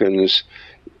Americans.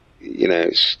 You know,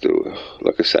 it's,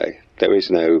 like I say, they're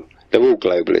all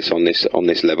globalists on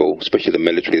this level, especially the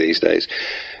military these days.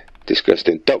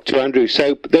 Disgusting. Dr. Andrew,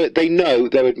 so they know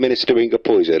they're administering a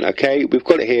poison, okay? We've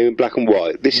got it here in black and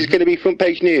white. This is going to be front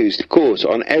page news, of course,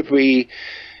 on every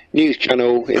news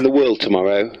channel in the world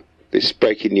tomorrow. This is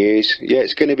breaking news. Yeah,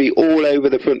 it's going to be all over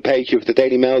the front page of the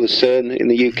Daily Mail, the Sun in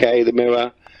the UK, the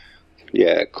Mirror.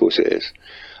 Yeah, of course it is.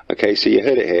 Okay, so you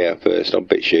heard it here first on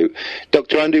BitChute.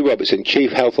 Dr. Andrew Robertson,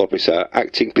 Chief Health Officer,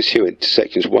 acting pursuant to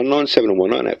sections 197 and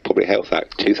 198 Public Health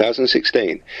Act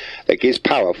 2016, that gives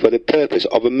power for the purpose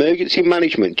of emergency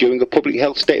management during a public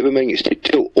health state of emergency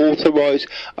to authorise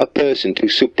a person to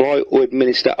supply or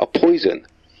administer a poison.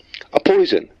 A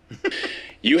poison.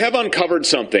 You have uncovered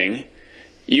something.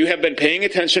 You have been paying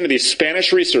attention to these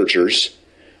Spanish researchers.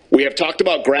 We have talked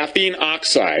about graphene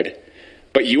oxide.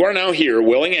 But you are now here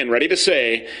willing and ready to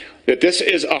say that this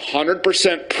is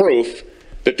 100% proof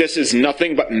that this is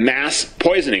nothing but mass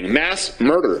poisoning, mass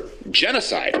murder,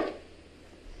 genocide.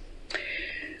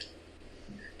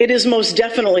 It is most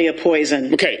definitely a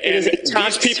poison. Okay, and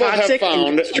these people have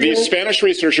found, these Spanish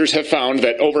researchers have found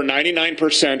that over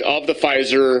 99% of the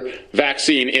Pfizer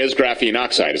vaccine is graphene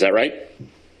oxide. Is that right?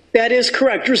 That is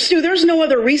correct. Stu, there's no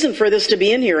other reason for this to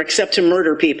be in here except to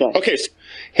murder people. Okay.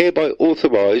 Hereby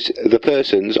authorise the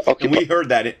persons occupying... And we heard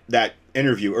that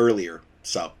interview earlier,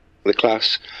 so... ...the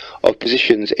class of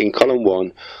positions in column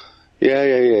 1.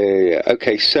 Yeah.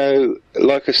 Okay, so,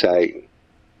 like I say,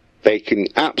 they can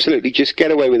absolutely just get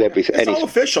away with everything. It's all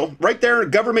official. Right there in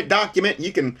a government document.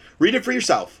 You can read it for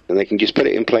yourself. And they can just put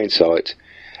it in plain sight.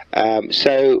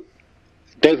 So...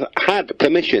 They've had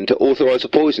permission to authorise a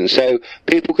poison, so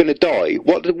people are going to die.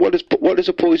 What does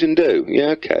a poison do? Yeah,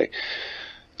 okay.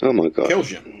 Oh my God.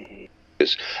 Kills you.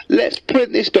 Let's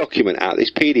print this document out,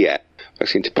 this PDF.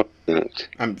 Vaccine to product.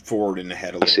 I'm forwarding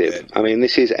ahead a little bit. I mean,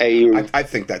 this is I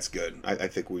think that's good. I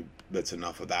think that's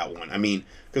enough of that one. I mean,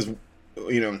 because,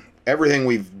 everything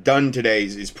we've done today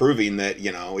is proving that,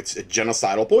 it's a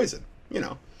genocidal poison,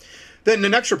 Then the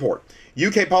next report.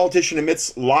 UK politician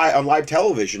admits on live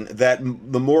television that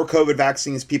the more COVID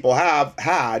vaccines people have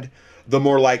had, the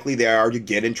more likely they are to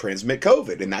get and transmit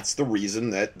COVID. And that's the reason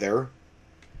that they're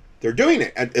doing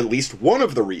it. At least one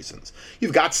of the reasons.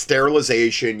 You've got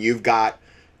sterilization. You've got,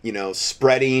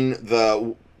 spreading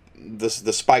the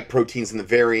spike proteins and the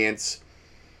variants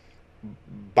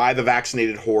by the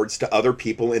vaccinated hordes to other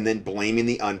people and then blaming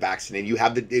the unvaccinated. You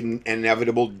have the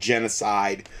inevitable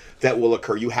genocide that will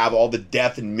occur. You have all the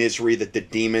death and misery that the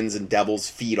demons and devils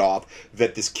feed off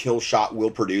that this kill shot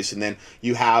will produce. And then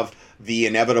you have the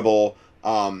inevitable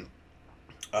medical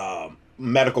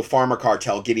pharma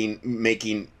cartel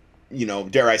making,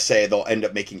 dare I say, they'll end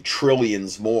up making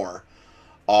trillions more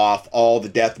off all the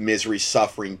death, misery,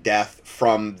 suffering, death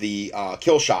from the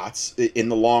kill shots in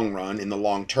the long run, in the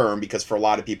long term, because for a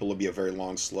lot of people it'll be a very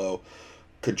long, slow,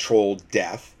 controlled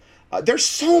death. There's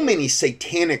so many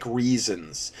satanic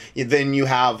reasons. Then you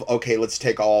have, okay, let's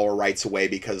take all our rights away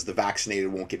because the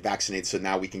vaccinated won't get vaccinated, so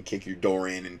now we can kick your door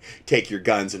in and take your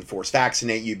guns and force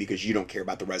vaccinate you because you don't care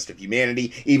about the rest of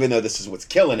humanity, even though this is what's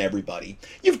killing everybody.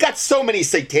 You've got so many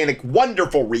satanic,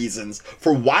 wonderful reasons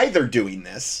for why they're doing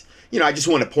this. I just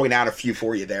want to point out a few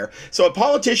for you there. So a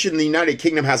politician in the United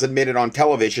Kingdom has admitted on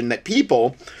television that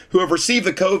people who have received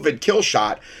the COVID kill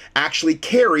shot actually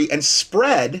carry and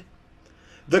spread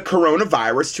the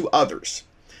coronavirus to others.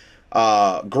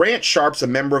 Grant Sharps, a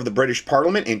member of the British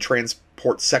Parliament and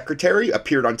Transport Secretary,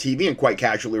 appeared on TV and quite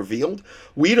casually revealed,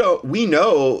 we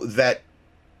know that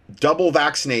double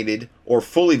vaccinated or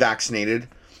fully vaccinated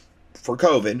for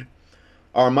COVID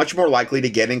are much more likely to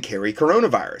get and carry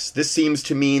coronavirus. This seems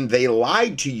to mean they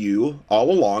lied to you all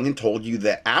along and told you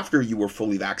that after you were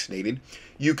fully vaccinated,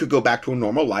 you could go back to a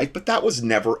normal life, but that was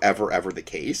never, ever, ever the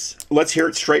case. Let's hear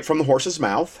it straight from the horse's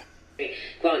mouth.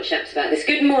 Grant Shapps about this.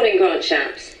 Good morning, Grant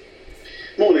Shapps.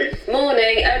 Morning.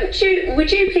 Morning.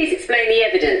 Would you please explain the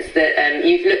evidence that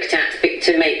you've looked at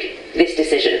to make this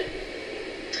decision?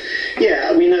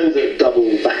 Yeah, we know that double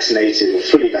vaccinated or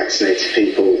fully vaccinated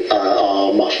people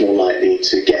are much more likely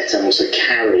to get and also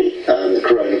carry the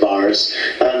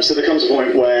coronavirus. So there comes a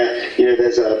point where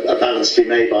there's a balance to be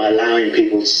made by allowing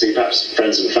people to see perhaps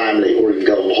friends and family or even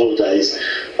go on holidays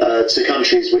to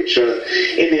countries which are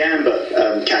in the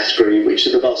amber category, which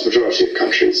are the vast majority of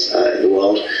countries in the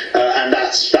world. And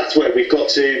that's where we've got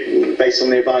to, based on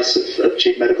the advice of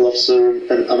Chief Medical Officer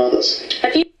and others.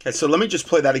 Okay, so let me just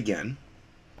play that again.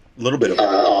 A little bit of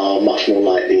are much more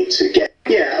likely to get.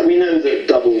 Yeah, we know that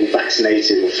double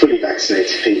vaccinated or fully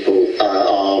vaccinated people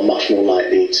are much more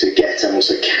likely to get and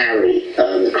also carry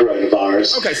the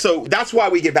coronavirus. Okay, so that's why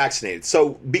we get vaccinated.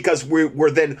 So because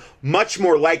we're then much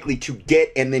more likely to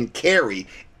get and then carry,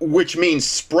 which means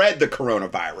spread the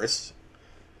coronavirus.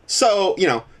 So,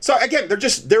 so again,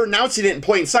 they're announcing it in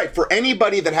plain sight for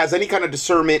anybody that has any kind of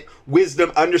discernment,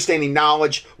 wisdom, understanding,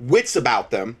 knowledge, wits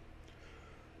about them.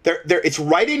 It's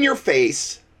right in your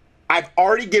face. I've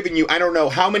already given you, I don't know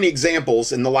how many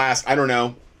examples in the last,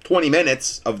 20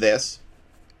 minutes of this.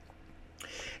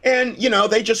 And,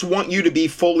 they just want you to be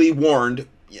fully warned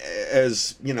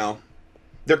as,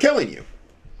 they're killing you.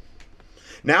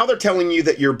 Now they're telling you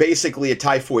that you're basically a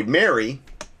typhoid Mary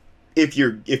if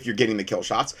you're getting the kill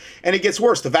shots. And it gets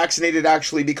worse. The vaccinated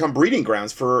actually become breeding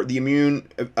grounds for the immune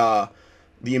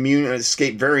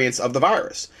escape variants of the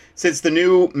virus. Since the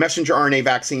new messenger RNA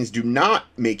vaccines do not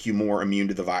make you more immune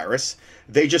to the virus,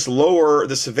 they just lower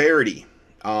the severity.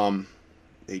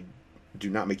 They do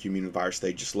not make you immune to the virus.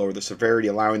 They just lower the severity,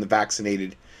 allowing the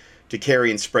vaccinated to carry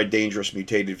and spread dangerous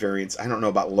mutated variants. I don't know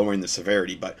about lowering the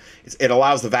severity, but it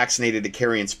allows the vaccinated to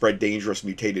carry and spread dangerous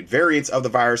mutated variants of the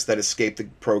virus that escape the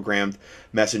programmed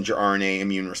messenger RNA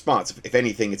immune response. If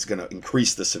anything, it's going to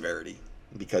increase the severity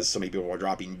because so many people are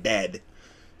dropping dead,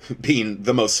 being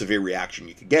the most severe reaction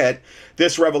you could get.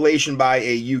 This revelation by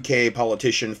a UK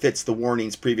politician fits the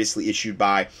warnings previously issued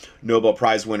by Nobel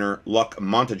Prize winner Luc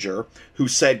Montagnier, who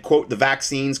said, quote, the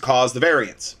vaccines cause the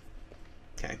variants.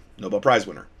 Okay, Nobel Prize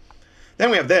winner.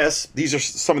 Then we have this. These are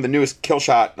some of the newest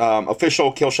killshot,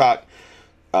 official killshot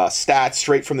stats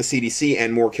straight from the CDC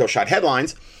and more killshot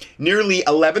headlines. Nearly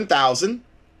 11,000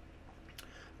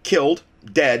 killed,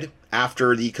 dead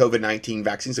after the COVID-19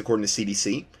 vaccines, according to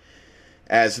CDC.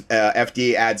 As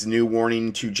FDA adds new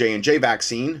warning to J&J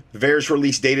vaccine. VAERS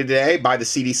released data today by the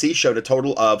CDC showed a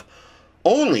total of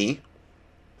only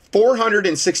over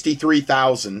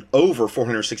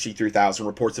 463,000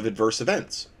 reports of adverse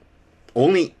events.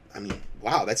 Only, I mean,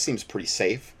 wow, that seems pretty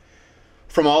safe.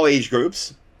 From all age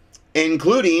groups,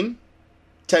 including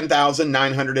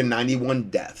 10,991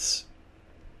 deaths.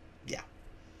 Yeah.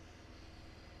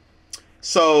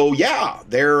 So, yeah,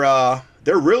 they're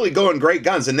really going great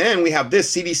guns. And then we have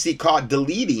this, CDC caught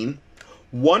deleting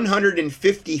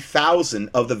 150,000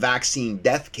 of the vaccine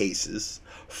death cases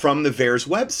from the VAERS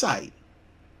website.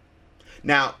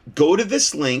 Now, go to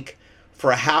this link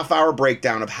for a half-hour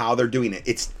breakdown of how they're doing it.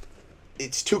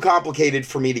 It's too complicated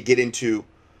for me to get into,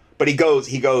 but he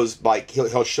goes like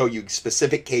he'll show you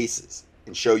specific cases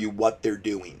and show you what they're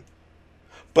doing.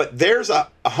 But there's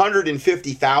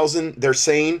 150,000 they're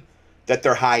saying that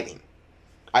they're hiding.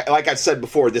 Like I said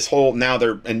before, this whole, now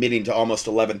they're admitting to almost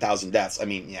 11,000 deaths. I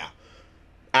mean, yeah.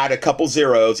 Add a couple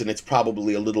zeros and it's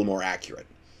probably a little more accurate.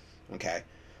 Okay?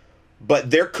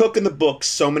 But they're cooking the books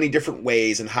so many different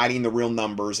ways and hiding the real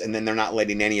numbers, and then they're not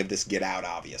letting any of this get out,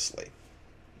 obviously.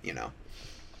 You know.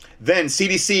 Then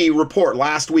CDC report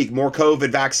last week, more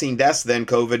COVID vaccine deaths than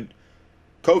COVID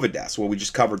deaths. Well, we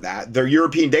just covered that. Their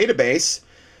European database,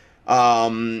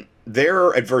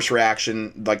 their adverse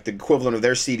reaction, like the equivalent of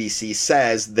their CDC,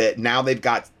 says that now they've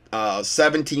got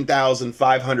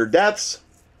 17,500 deaths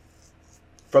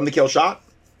from the kill shot,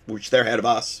 which they're ahead of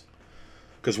us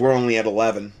because we're only at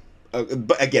 11.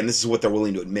 But again, this is what they're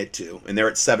willing to admit to, and they're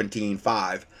at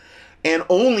 17.5. And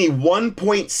only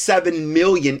 1.7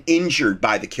 million injured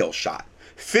by the kill shot.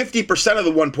 50% of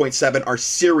the 1.7 are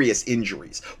serious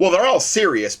injuries. Well, they're all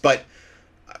serious, but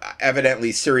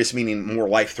evidently serious meaning more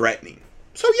life-threatening.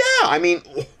 So yeah, I mean,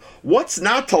 what's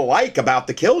not to like about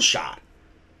the kill shot?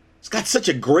 It's got such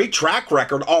a great track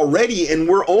record already, and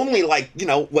we're only like, you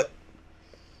know, what,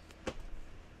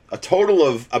 a total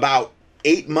of about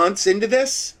 8 months into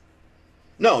this?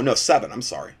 No, 7. I'm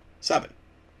sorry. 7.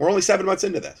 We're only 7 months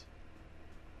into this.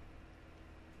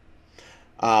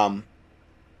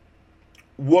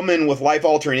 Woman with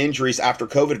life-altering injuries after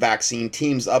COVID vaccine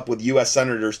teams up with U.S.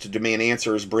 senators to demand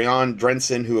answers. Breon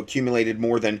Drenson, who accumulated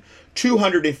more than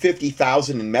 $250,000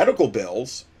 in medical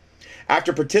bills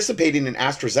after participating in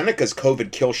AstraZeneca's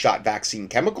COVID kill shot vaccine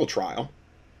chemical trial,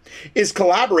 is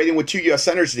collaborating with 2 U.S.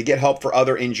 senators to get help for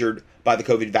other injured by the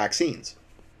COVID vaccines.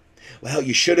 Well,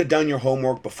 you should have done your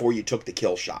homework before you took the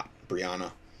kill shot,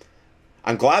 Brianna.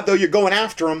 I'm glad, though, you're going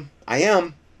after him. I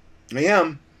am.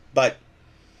 But,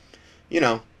 you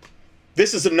know,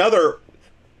 this is another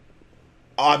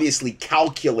obviously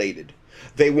calculated.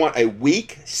 They want a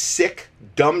weak, sick,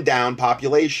 dumbed-down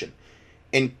population.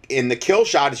 And the kill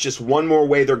shot is just one more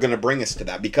way they're going to bring us to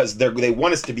that, because they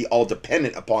want us to be all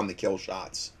dependent upon the kill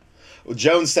shots.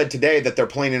 Jones said today that they're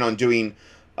planning on doing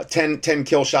 10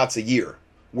 kill shots a year,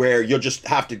 where you'll just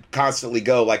have to constantly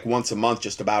go like once a month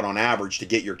just about on average to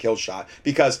get your kill shot,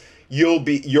 because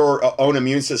your own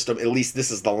immune system, at least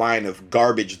this is the line of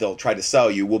garbage they'll try to sell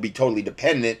you, will be totally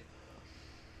dependent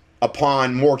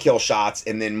upon more kill shots,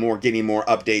 and then getting more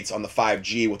updates on the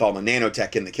 5G with all the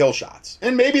nanotech in the kill shots.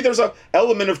 And maybe there's an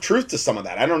element of truth to some of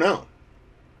that. I don't know.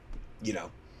 You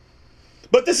know.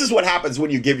 But this is what happens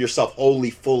when you give yourself wholly,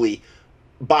 fully,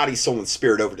 body, soul, and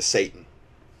spirit over to Satan.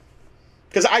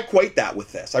 Because I equate that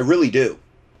with this. I really do.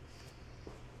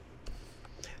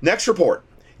 Next report.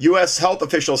 U.S. health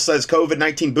official says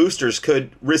COVID-19 boosters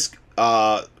could risk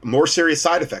more serious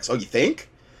side effects. Oh, you think?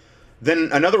 Then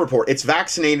another report. It's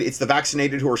the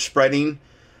vaccinated who are spreading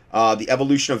the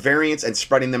evolution of variants and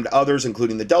spreading them to others,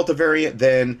 including the Delta variant.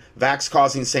 Then vax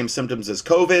causing same symptoms as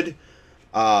COVID.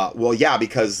 Well, yeah,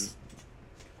 because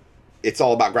it's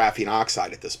all about graphene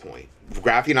oxide at this point.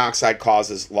 Graphene oxide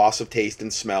causes loss of taste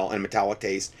and smell and metallic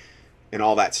taste and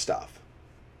all that stuff.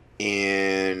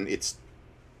 And it's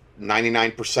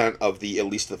 99% of at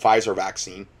least the Pfizer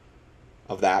vaccine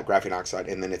of that graphene oxide.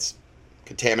 And then it's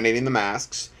contaminating the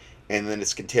masks. And then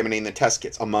it's contaminating the test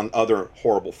kits, among other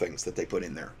horrible things that they put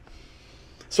in there.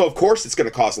 So, of course, it's going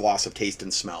to cause loss of taste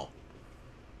and smell,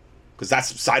 because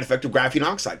that's a side effect of graphene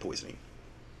oxide poisoning.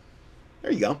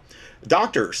 There you go.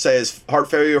 Doctor says heart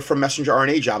failure from messenger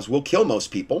RNA jobs will kill most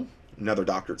people. Another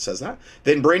doctor says that.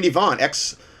 Then Brandy Vaughn,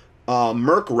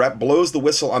 ex-Merck rep, blows the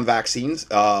whistle on vaccines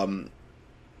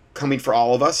coming for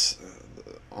all of us.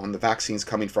 On the vaccines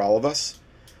coming for all of us.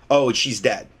 Oh, and she's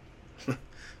dead.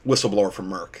 Whistleblower from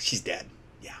Merck. She's dead.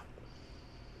 Yeah.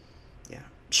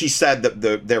 She said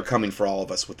that they're coming for all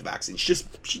of us with the vaccines.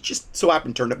 She just so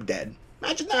happened turned up dead.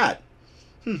 Imagine that.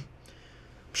 I'm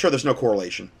sure there's no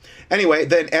correlation. Anyway,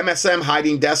 then MSM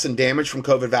hiding deaths and damage from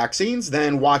COVID vaccines.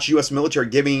 Then watch U.S. military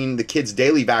giving the kids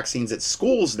daily vaccines at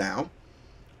schools now,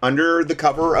 under the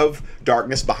cover of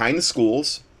darkness behind the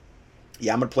schools.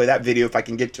 Yeah, I'm going to play that video if I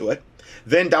can get to it.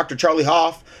 Then Dr. Charlie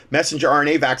Hoff, messenger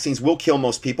RNA vaccines will kill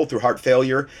most people through heart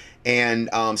failure, and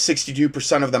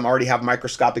 62% of them already have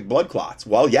microscopic blood clots.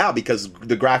 Well, yeah, because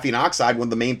the graphene oxide, one of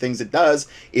the main things it does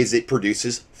is it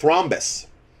produces thrombi,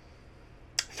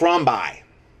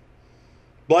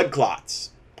 blood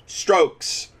clots,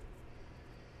 strokes.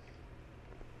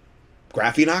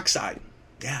 Graphene oxide.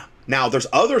 Yeah. Now, there's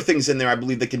other things in there, I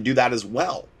believe, that can do that as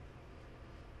well.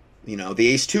 You know,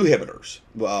 the ACE2 inhibitors,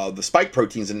 the spike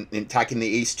proteins attacking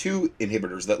the ACE2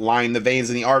 inhibitors that line the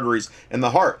veins and the arteries and the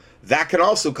heart. That can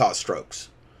also cause strokes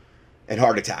and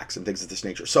heart attacks and things of this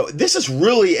nature. So this is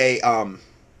really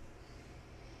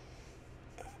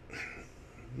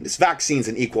this vaccine's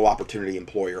an equal opportunity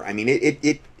employer. I mean,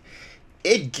 it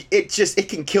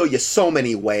can kill you so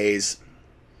many ways.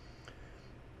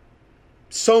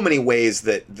 So many ways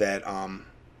that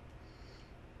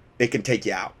it can take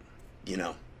you out, you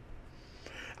know.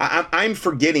 I'm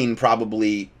forgetting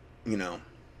probably, you know,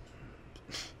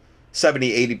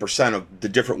 70-80% of the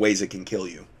different ways it can kill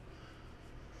you.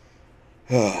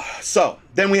 So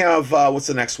then we have, what's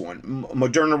the next one?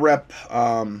 Moderna rep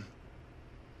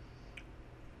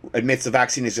admits the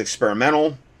vaccine is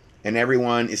experimental and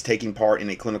everyone is taking part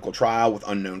in a clinical trial with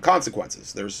unknown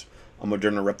consequences. There's a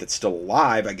Moderna rep that's still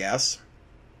alive, I guess.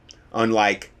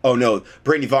 Unlike, oh no,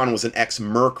 Brittany Vaughn was an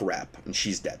ex-Merck rep and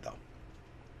she's dead though.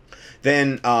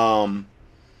 Then,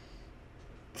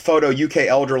 photo, UK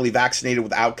elderly vaccinated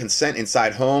without consent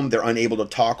inside home. They're unable to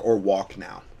talk or walk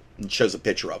now. And it shows a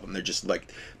picture of them. They're just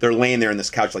like, they're laying there on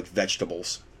this couch like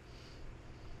vegetables.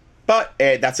 But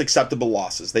that's acceptable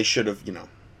losses. They should have, you know.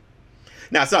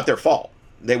 Now, it's not their fault.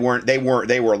 They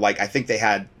were like, I think they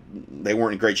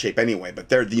weren't in great shape anyway, but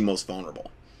they're the most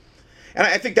vulnerable. And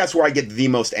I think that's where I get the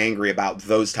most angry about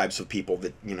those types of people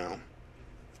that, you know,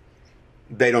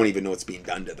 they don't even know what's being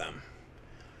done to them.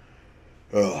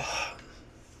 Ugh.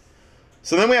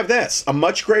 So then we have this. A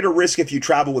much greater risk if you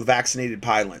travel with vaccinated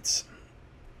pilots.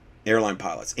 Airline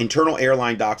pilots. Internal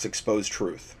airline docs expose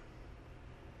truth.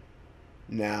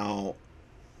 Now,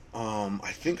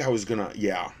 I think I was going to,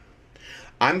 yeah.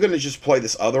 I'm going to just play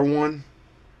this other one.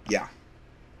 Yeah.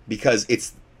 Because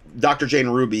it's Dr. Jane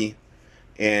Ruby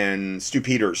and Stu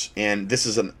Peters. And this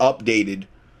is an updated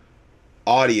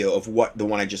audio of what the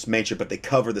one I just mentioned, but they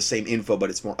cover the same info,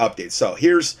 but it's more updated. So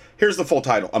here's the full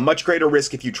title. A much greater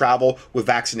risk if you travel with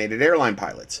vaccinated airline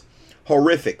pilots.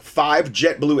 Horrific. 5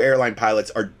 JetBlue airline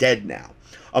pilots are dead now,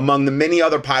 among the many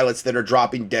other pilots that are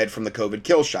dropping dead from the COVID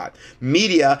kill shot.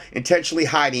 Media intentionally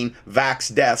hiding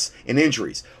vax deaths and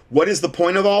injuries. What is the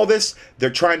point of all this?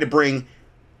 They're trying to bring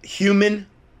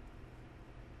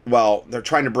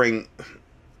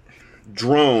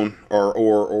drone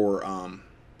or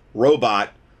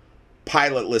robot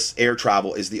pilotless air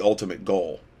travel is the ultimate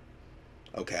goal.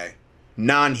 Okay,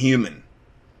 non-human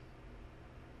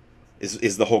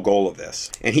is the whole goal of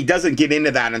this, and he doesn't get into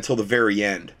that until the very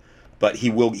end, but he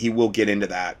will get into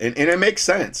that, and it makes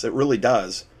sense. It really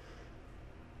does.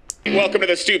 Welcome to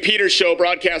the Stu Peters Show,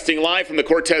 broadcasting live from the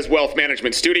Cortez Wealth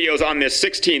Management Studios on this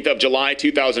 16th of July,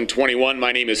 2021.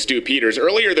 My name is Stu Peters.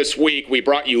 Earlier this week, we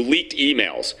brought you leaked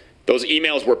emails. Those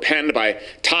emails were penned by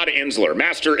Todd Insler,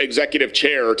 Master Executive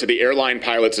Chair to the Airline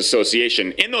Pilots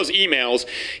Association. In those emails,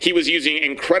 he was using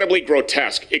incredibly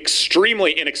grotesque,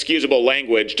 extremely inexcusable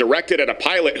language directed at a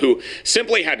pilot who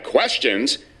simply had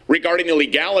questions regarding the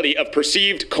legality of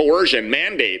perceived coercion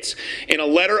mandates in a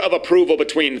letter of approval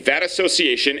between that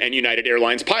association and United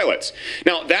Airlines pilots.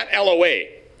 Now, that LOA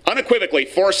unequivocally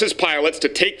forces pilots to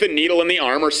take the needle in the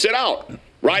arm or sit out.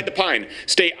 Ride the pine,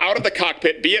 stay out of the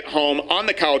cockpit, be at home, on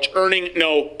the couch, earning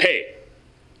no pay.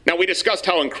 Now, we discussed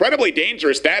how incredibly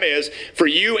dangerous that is for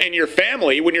you and your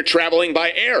family when you're traveling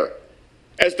by air,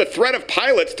 as the threat of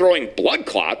pilots throwing blood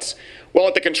clots while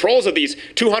at the controls of these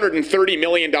 $230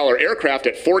 million aircraft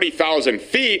at 40,000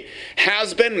 feet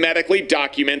has been medically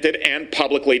documented and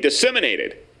publicly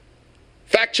disseminated.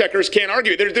 Fact checkers can't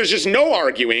argue. There's just no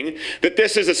arguing that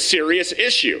this is a serious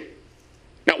issue.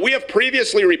 Now, we have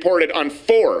previously reported on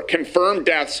 4 confirmed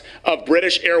deaths of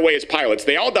British Airways pilots.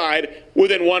 They all died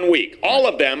within 1 week. All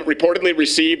of them reportedly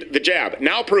received the jab,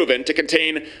 now proven to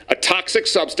contain a toxic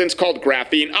substance called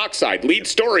graphene oxide. Lead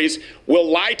stories will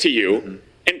lie to you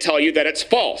and tell you that it's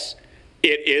false.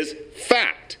 It is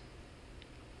fact.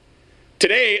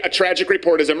 Today, a tragic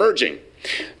report is emerging.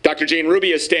 Dr. Jane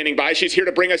Ruby is standing by. She's here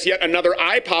to bring us yet another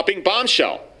eye-popping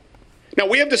bombshell. Now,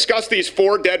 we have discussed these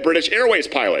 4 dead British Airways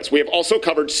pilots. We have also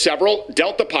covered several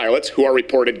Delta pilots who are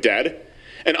reported dead.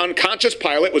 An unconscious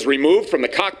pilot was removed from the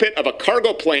cockpit of a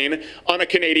cargo plane on a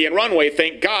Canadian runway.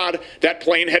 Thank God that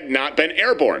plane had not been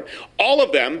airborne. All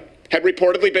of them had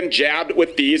reportedly been jabbed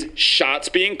with these shots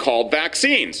being called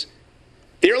vaccines.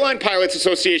 The Airline Pilots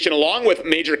Association, along with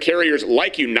major carriers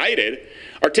like United,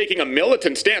 are taking a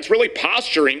militant stance, really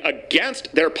posturing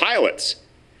against their pilots.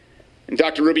 And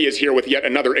Dr. Ruby is here with yet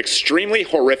another extremely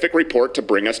horrific report to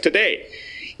bring us today.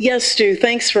 Yes, Stu,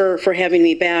 thanks for having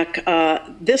me back.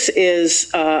 This is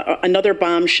another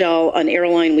bombshell, an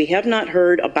airline we have not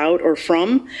heard about or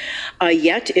from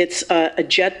yet. It's a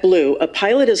JetBlue. A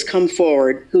pilot has come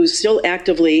forward who's still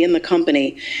actively in the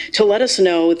company to let us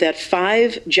know that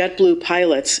 5 JetBlue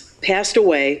pilots passed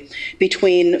away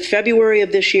between February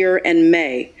of this year and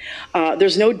May.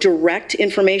 There's no direct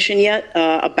information yet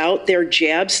about their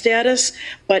jab status,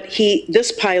 but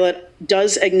this pilot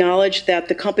does acknowledge that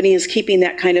the company is keeping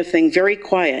that kind of thing very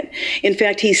quiet. In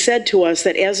fact, he said to us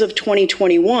that as of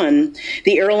 2021,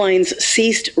 the airlines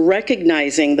ceased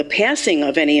recognizing the passing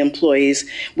of any employees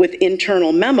with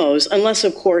internal memos, unless,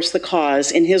 of course, the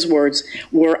cause, in his words,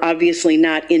 were obviously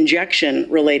not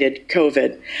injection-related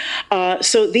COVID.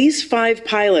 So these 5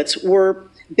 pilots were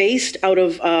based out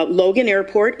of Logan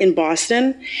Airport in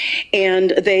Boston,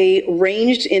 and they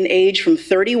ranged in age from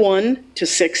 31 to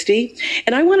 60.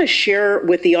 And I want to share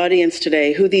with the audience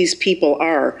today who these people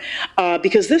are,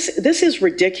 because this is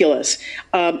ridiculous.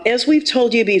 As we've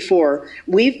told you before,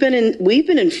 we've been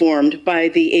informed by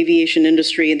the aviation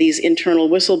industry and these internal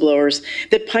whistleblowers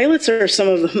that pilots are some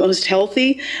of the most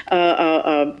healthy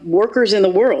workers in the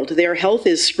world. Their health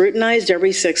is scrutinized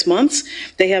every 6 months.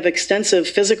 They have extensive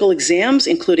physical exams,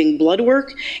 including blood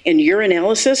work and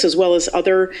urinalysis, as well as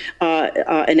other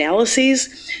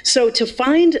analyses. So to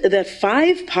find that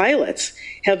 5 pilots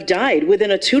have died within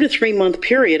a 2 to 3 month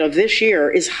period of this year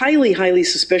is highly, highly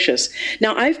suspicious.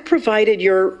 Now, I've provided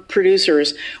your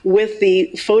producers with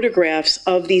the photographs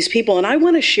of these people, and I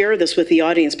want to share this with the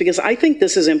audience because I think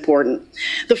this is important.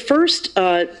 The first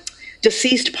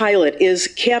deceased pilot is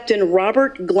Captain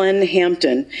Robert Glenn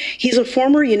Hampton. He's a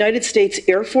former United States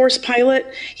Air Force pilot.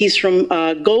 He's from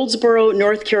Goldsboro,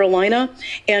 North Carolina,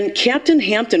 and Captain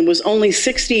Hampton was only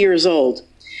 60 years old.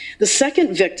 The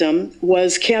second victim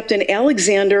was Captain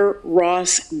Alexander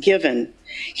Ross Given.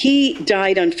 He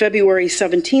died on February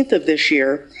 17th of this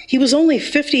year. He was only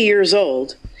 50 years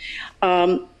old,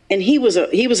 and he was a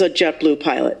JetBlue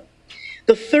pilot.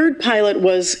 The third pilot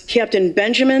was Captain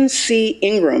Benjamin C.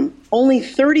 Ingram, only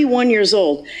 31 years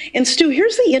old. And Stu,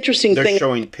 here's the interesting thing. They're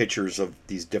showing pictures of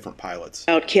these different pilots.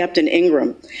 About Captain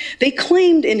Ingram. They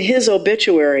claimed in his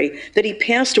obituary that he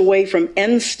passed away from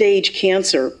end-stage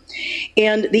cancer.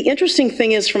 And the interesting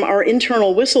thing is, from our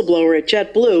internal whistleblower at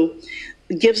JetBlue,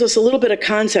 gives us a little bit of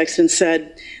context and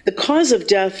said the cause of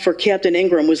death for Captain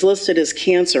Ingram was listed as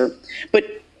cancer, but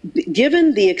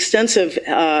given the extensive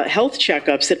health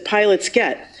checkups that pilots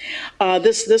get,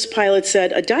 this pilot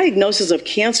said a diagnosis of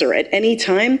cancer at any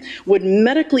time would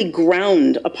medically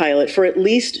ground a pilot for at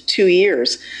least 2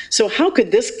 years. So how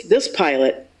could this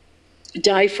pilot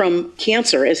die from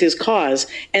cancer as his cause,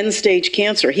 end-stage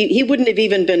cancer? He wouldn't have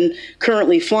even been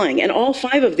currently flying. And all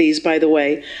 5 of these, by the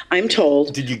way, I'm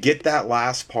told. Did you get that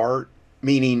last part?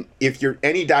 Meaning, if you're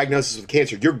any diagnosis of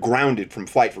cancer, you're grounded from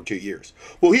flight for 2 years.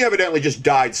 Well, he evidently just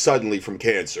died suddenly from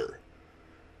cancer.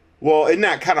 Well, isn't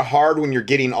that kind of hard when you're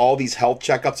getting all these health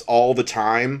checkups all the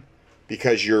time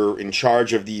because you're in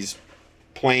charge of these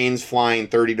planes flying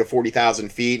 30 to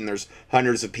 40,000 feet and there's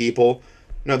hundreds of people?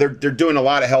 No, they're doing a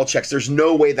lot of health checks. There's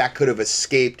no way that could have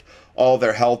escaped all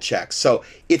their health checks. So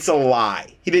it's a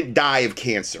lie. He didn't die of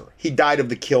cancer. He died of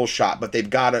the kill shot, but they've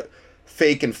got to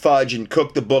fake and fudge and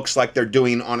cook the books like they're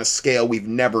doing on a scale we've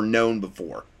never known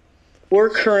before. Were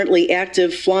currently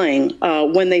active flying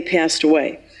when they passed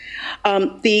away.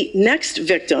 The next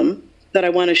victim that I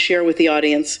want to share with the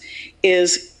audience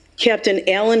is Captain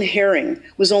Alan Herring,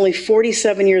 was only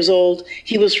 47 years old.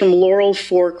 He was from Laurel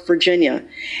Fork, Virginia.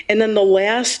 And then the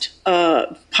last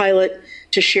pilot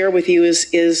to share with you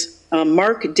is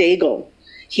Mark Daigle.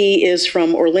 He is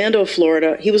from Orlando,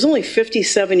 Florida. He was only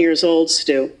 57 years old,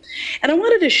 Stu. And I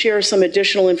wanted to share some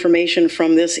additional information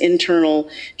from this internal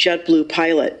JetBlue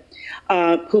pilot,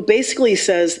 who basically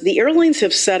says the airlines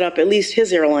have set up, at least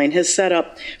his airline has set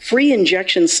up free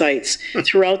injection sites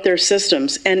throughout their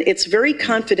systems. And it's very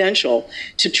confidential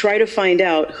to try to find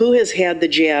out who has had the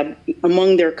jab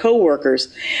among their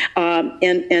coworkers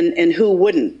and who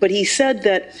wouldn't. But he said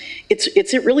that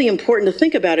it's really important to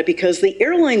think about it because the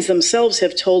airlines themselves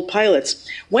have told pilots,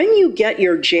 when you get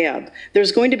your jab,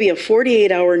 there's going to be a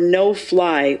 48-hour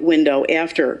no-fly window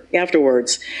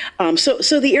afterwards.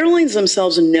 So the airlines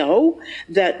themselves know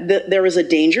that there is a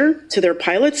danger to their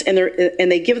pilots, and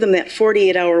they give them that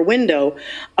 48-hour window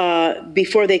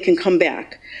before they can come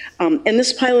back. And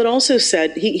this pilot also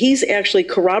said he's actually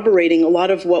corroborating a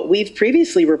lot of what we've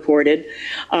previously reported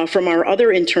from our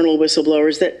other internal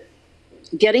whistleblowers, that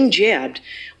getting jabbed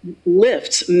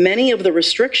lifts many of the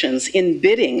restrictions in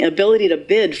bidding, ability to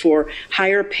bid for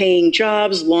higher paying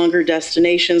jobs, longer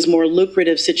destinations, more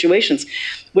lucrative situations,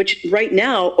 which right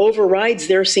now overrides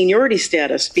their seniority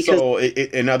status. Because so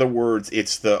in other words,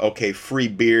 it's the, free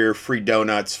beer, free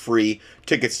donuts, free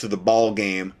tickets to the ball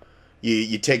game.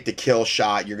 You take the kill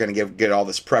shot, you're going to get all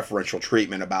this preferential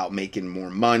treatment about making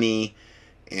more money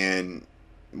and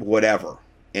whatever.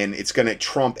 And it's going to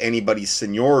trump anybody's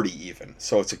seniority even.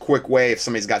 So it's a quick way, if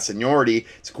somebody's got seniority,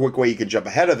 it's a quick way you can jump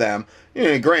ahead of them.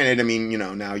 Granted, I mean,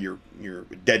 now you're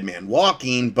a dead man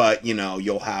walking, but,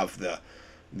 you'll have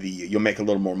you'll make a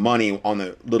little more money on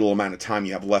the little amount of time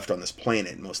you have left on this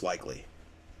planet, most likely.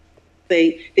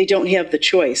 They don't have the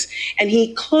choice. And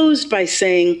he closed by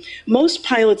saying, most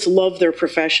pilots love their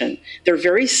profession. They're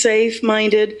very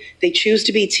safe-minded. They choose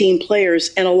to be team players.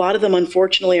 And a lot of them,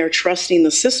 unfortunately, are trusting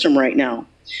the system right now.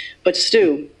 But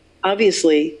Stu,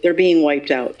 obviously, they're being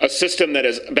wiped out. A system that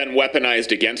has been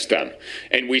weaponized against them.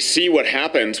 And we see what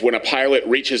happens when a pilot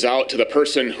reaches out to the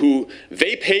person who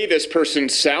they pay this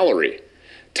person's salary.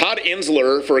 Todd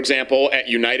Insler, for example, at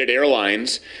United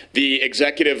Airlines, the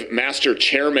executive master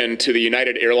chairman to the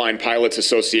United Airline Pilots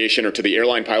Association, or to the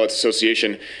Airline Pilots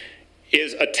Association,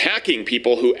 is attacking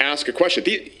people who ask a question.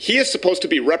 He is supposed to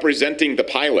be representing the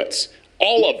pilots,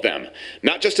 all of them,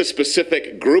 not just a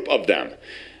specific group of them.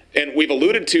 And we've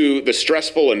alluded to the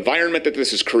stressful environment that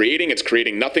this is creating. It's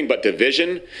creating nothing but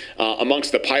division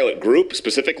amongst the pilot group,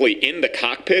 specifically in the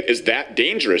cockpit. Is that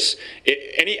dangerous?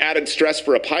 Any added stress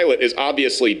for a pilot is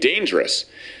obviously dangerous.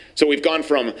 So we've gone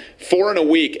from 4 in a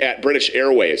week at British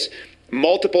Airways,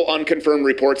 multiple unconfirmed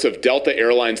reports of Delta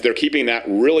Airlines. They're keeping that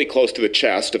really close to the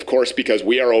chest, of course, because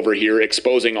we are over here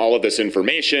exposing all of this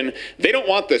information. They don't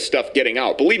want this stuff getting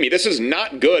out. Believe me, this is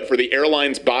not good for the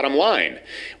airline's bottom line,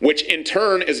 which in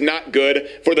turn is not good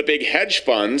for the big hedge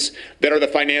funds that are the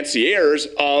financiers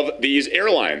of these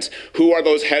airlines. Who are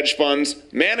those hedge funds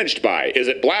managed by? Is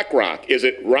it BlackRock? Is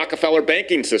it Rockefeller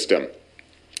banking system?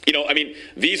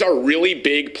 These are really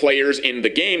big players in the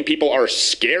game. People are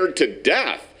scared to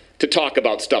death to talk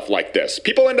about stuff like this.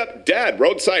 People end up dead,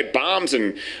 roadside bombs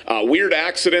and weird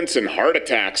accidents and heart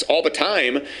attacks all the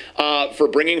time for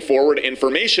bringing forward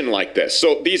information like this.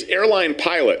 So these airline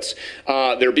pilots,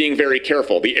 they're being very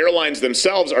careful. The airlines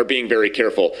themselves are being very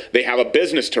careful. They have a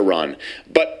business to run.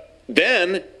 But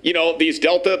then, these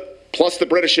Delta, plus the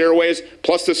British Airways,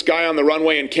 plus this guy on the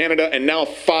runway in Canada, and now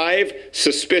 5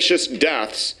 suspicious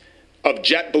deaths of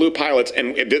JetBlue pilots,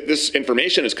 and this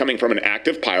information is coming from an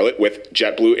active pilot with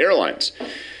JetBlue Airlines.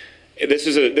 This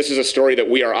is a story that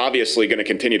we are obviously going to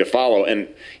continue to follow. And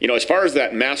as far as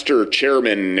that master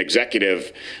chairman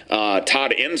executive,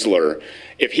 Todd Insler,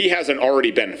 if he hasn't already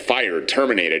been fired,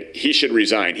 terminated, he should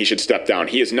resign. He should step down.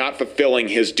 He is not fulfilling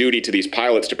his duty to these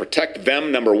pilots to protect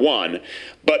them, number one,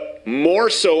 but more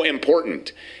so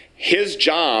important, his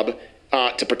job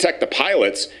to protect the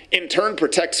pilots, in turn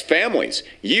protects families.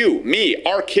 You, me,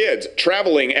 our kids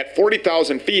traveling at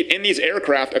 40,000 feet in these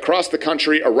aircraft across the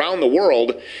country, around the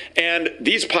world, and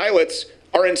these pilots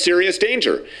are in serious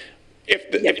danger.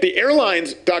 If the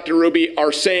airlines, Dr. Ruby,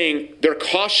 are saying they're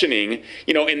cautioning,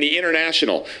 in the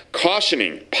international,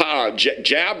 cautioning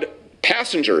jabbed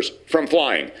passengers from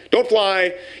flying. Don't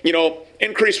fly,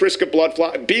 increased risk of blood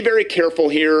fly. Be very careful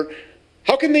here.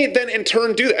 How can they then in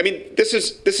turn do that? This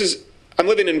is I'm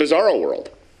living in bizarro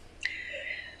world.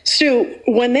 Stu,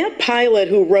 when that pilot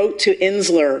who wrote to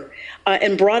Insler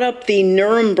and brought up the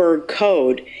Nuremberg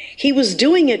Code, he was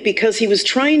doing it because he was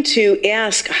trying to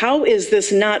ask, how is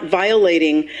this not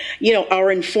violating,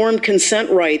 our informed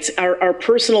consent rights, our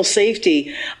personal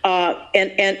safety?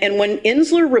 And when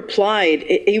Insler replied,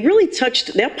 he really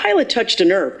that pilot touched a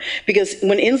nerve, because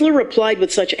when Insler replied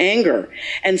with such anger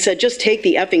and said, just take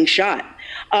the effing shot,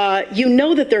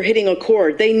 that they're hitting a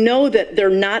chord. They know that they're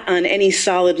not on any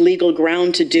solid legal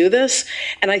ground to do this.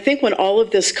 And I think when all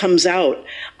of this comes out,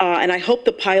 and I hope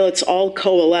the pilots all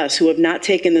coalesce who have not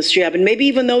taken this jab, and maybe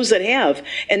even those that have,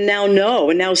 and now know,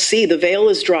 and now see the veil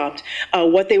is dropped,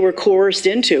 what they were coerced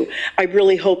into. I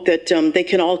really hope that they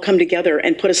can all come together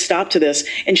and put a stop to this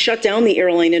and shut down the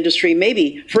airline industry,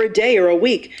 maybe for a day or a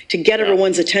week, to get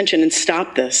everyone's attention and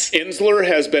stop this. Insler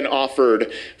has been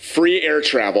offered free air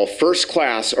travel, first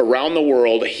class, around the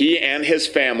world, he and his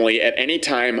family, at any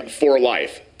time for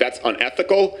life. That's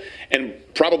unethical and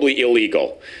probably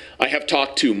illegal. I have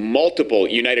talked to multiple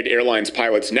United Airlines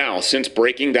pilots now since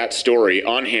breaking that story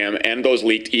on him and those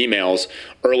leaked emails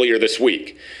earlier this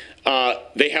week.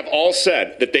 They have all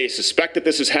said that they suspect that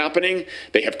this is happening.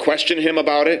 They have questioned him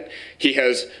about it. He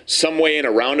has some way, in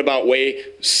a roundabout way,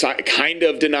 kind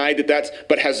of denied that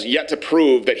but has yet to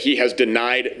prove that he has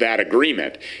denied that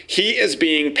agreement. He is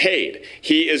being paid.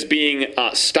 He is being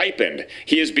stipend.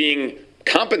 He is being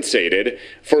compensated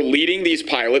for leading these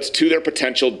pilots to their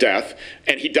potential death,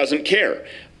 and he doesn't care.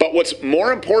 But what's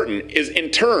more important is,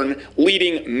 in turn,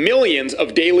 leading millions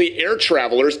of daily air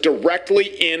travelers directly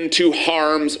into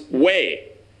harm's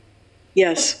way.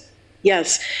 Yes.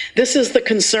 Yes, this is the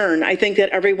concern I think that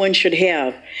everyone should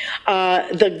have.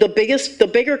 The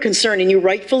bigger concern, and you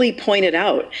rightfully pointed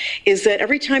out, is that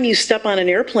every time you step on an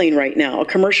airplane right now, a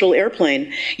commercial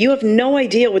airplane, you have no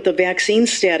idea what the vaccine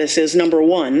status is, number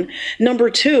one. Number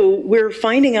two, we're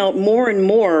finding out more and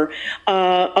more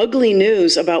ugly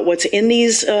news about what's in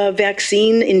these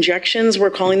vaccine injections.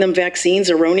 We're calling them vaccines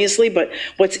erroneously, but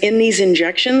what's in these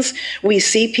injections. We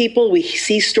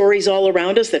see stories all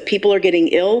around us that people are getting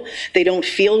ill. They don't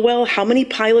feel well. How many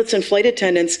pilots and flight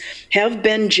attendants have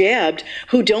been jabbed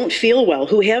who don't feel well,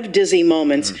 who have dizzy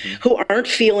moments, who aren't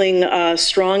feeling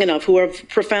strong enough, who have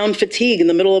profound fatigue in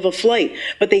the middle of a flight,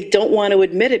 but they don't want to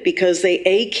admit it because they,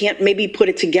 A, can't maybe put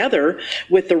it together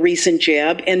with the recent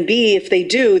jab, and B, if they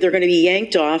do, they're going to be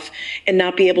yanked off and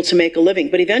not be able to make a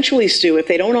living. But eventually, Stu, if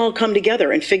they don't all come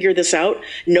together and figure this out,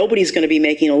 nobody's going to be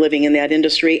making a living in that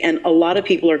industry, and a lot of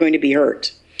people are going to be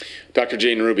hurt. Dr.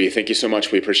 Jane Ruby, thank you so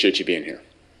much. We appreciate you being here.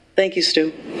 Thank you,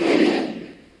 Stu.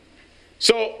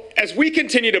 So, as we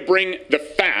continue to bring the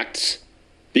facts,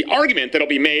 the argument that'll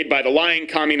be made by the lying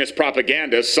communist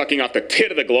propagandists sucking off the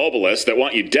tit of the globalists that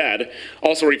want you dead,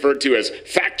 also referred to as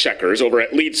fact checkers over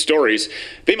at Lead Stories,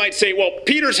 they might say, well,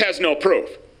 Peters has no proof.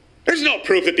 There's no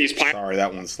proof that these Sorry,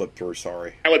 that one slipped through,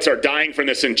 sorry. Pilots are dying from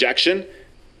this injection.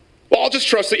 Well, I'll just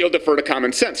trust that you'll defer to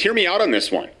common sense. Hear me out on this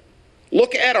one.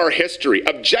 Look at our history.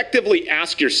 Objectively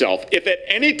ask yourself if at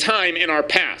any time in our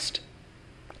past,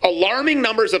 alarming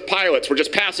numbers of pilots were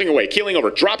just passing away, keeling over,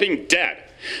 dropping dead,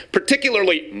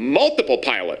 particularly multiple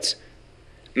pilots,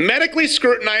 medically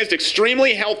scrutinized,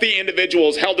 extremely healthy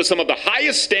individuals held to some of the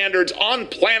highest standards on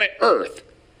planet Earth,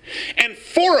 and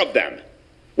 4 of them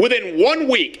within 1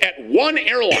 week at one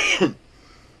airline,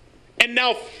 and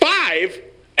now 5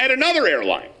 at another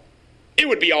airline. It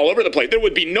would be all over the place. There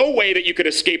would be no way that you could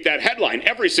escape that headline.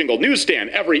 Every single newsstand,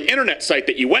 every internet site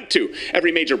that you went to,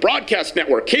 every major broadcast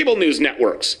network, cable news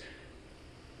networks.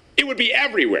 It would be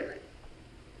everywhere.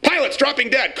 Pilots dropping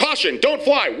dead. Caution, don't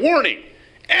fly. Warning.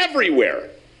 Everywhere.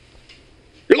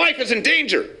 Your life is in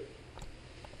danger.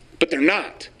 But they're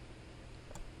not.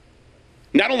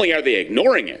 Not only are they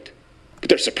ignoring it, but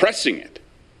they're suppressing it.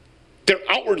 They're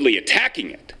outwardly attacking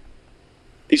it.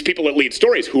 These people at Lead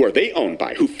Stories, who are they owned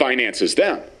by? Who finances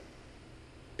them?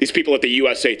 These people at the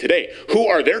USA Today, who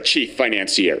are their chief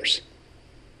financiers?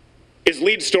 Is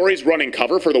Lead Stories running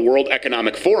cover for the World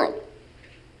Economic Forum?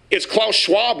 Is Klaus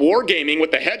Schwab wargaming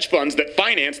with the hedge funds that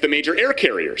finance the major air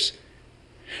carriers?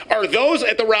 Are those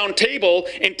at the round table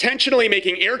intentionally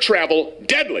making air travel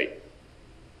deadly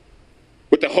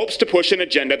with the hopes to push an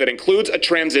agenda that includes a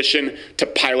transition to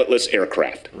pilotless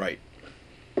aircraft? Right.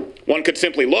 One could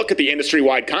simply look at the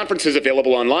industry-wide conferences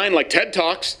available online, like TED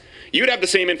Talks. You'd have the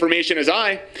same information as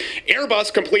I.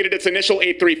 Airbus completed its initial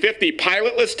A350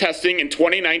 pilotless testing in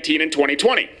 2019 and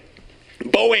 2020.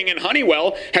 Boeing and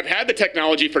Honeywell have had the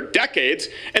technology for decades,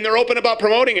 and they're open about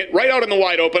promoting it right out in the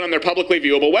wide open on their publicly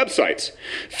viewable websites.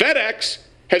 FedEx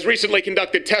has recently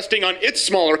conducted testing on its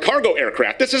smaller cargo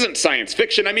aircraft. This isn't science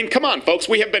fiction. I mean, come on, folks.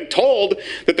 We have been told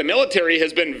that the military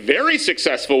has been very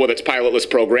successful with its pilotless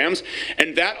programs,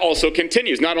 and that also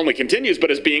continues. Not only continues, but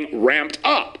is being ramped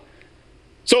up.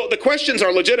 So the questions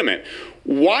are legitimate.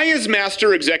 Why is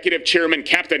Master Executive Chairman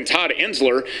Captain Todd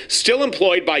Insler still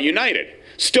employed by United?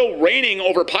 Still reigning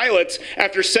over pilots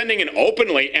after sending an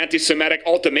openly anti-Semitic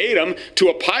ultimatum to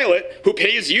a pilot who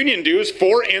pays union dues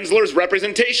for Insler's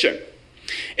representation?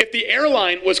 If the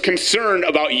airline was concerned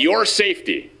about your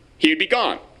safety, he'd be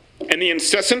gone. And the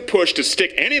incessant push to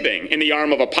stick anything in the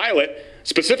arm of a pilot,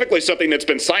 specifically something that's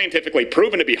been scientifically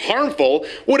proven to be harmful,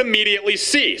 would immediately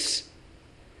cease.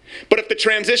 But if the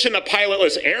transition to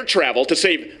pilotless air travel to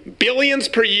save billions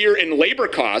per year in labor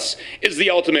costs is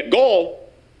the ultimate goal,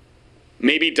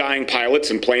 maybe dying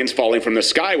pilots and planes falling from the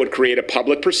sky would create a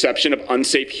public perception of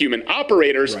unsafe human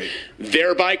operators, right,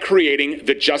 thereby creating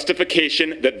the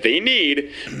justification that they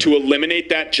need to eliminate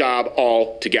that job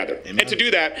altogether. Amen. And to do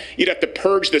that, you'd have to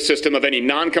purge the system of any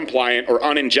non-compliant or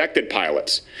uninjected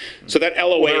pilots. So that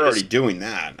LOA We're already doing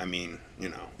that. I mean, you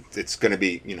know, it's going to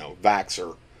be, vax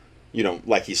or,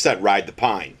 like you said, ride the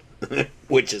pine,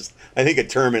 which is, I think, a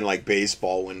term in like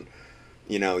baseball when,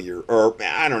 or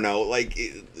I don't know, like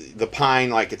the pine,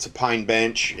 like it's a pine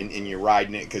bench and you're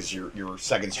riding it because you're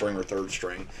second string or third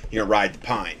string. You're going to ride the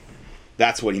pine.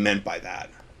 That's what he meant by that.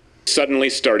 Suddenly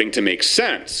starting to make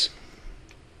sense.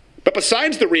 But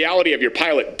besides the reality of your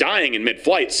pilot dying in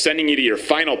mid-flight, sending you to your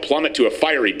final plummet to a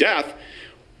fiery death,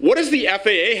 what does the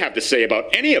FAA have to say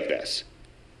about any of this?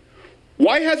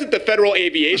 Why hasn't the Federal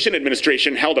Aviation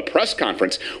Administration held a press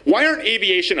conference? Why aren't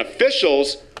aviation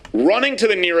officials running to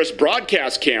the nearest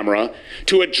broadcast camera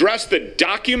to address the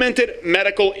documented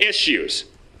medical issues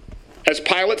as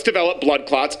pilots develop blood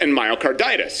clots and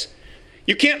myocarditis?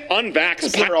 You can't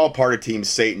unvax they're all part of Team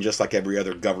Satan, just like every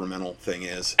other governmental thing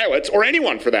is. Pilots, or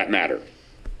anyone for that matter.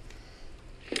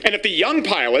 And if the young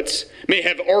pilots may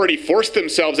have already forced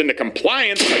themselves into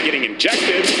compliance by getting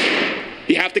injected,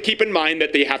 you have to keep in mind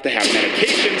that they have to have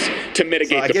medications to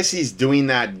mitigate. So I guess he's doing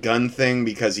that gun thing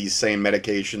because he's saying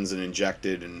medications and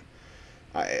injected, and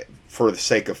for the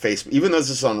sake of Facebook. Even though this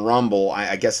is on Rumble,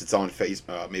 I guess it's on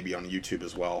maybe on YouTube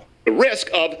as well. The risk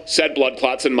of said blood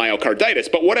clots and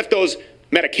myocarditis. But what if those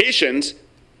medications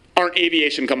aren't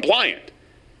aviation compliant,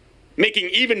 making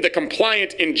even the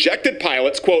compliant injected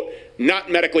pilots, quote, not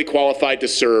medically qualified to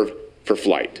serve for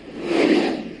flight?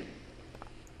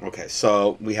 Okay,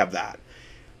 so we have that.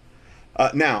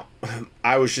 Now,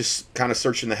 I was just kind of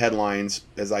searching the headlines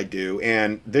as I do,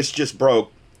 and this just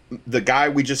broke. The guy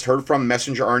we just heard from,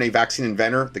 messenger RNA vaccine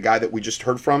inventor, the guy that we just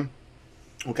heard from,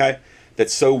 okay,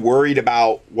 that's so worried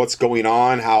about what's going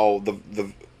on, how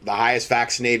the highest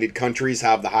vaccinated countries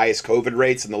have the highest COVID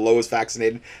rates and the lowest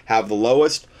vaccinated have the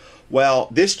lowest. Well,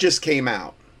 this just came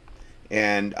out.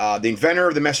 And the inventor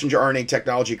of the messenger RNA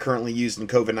technology currently used in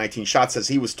COVID-19 shots says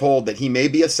he was told that he may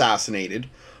be assassinated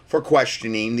for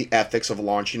questioning the ethics of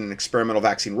launching an experimental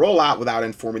vaccine rollout without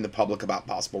informing the public about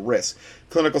possible risks.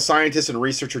 Clinical scientist and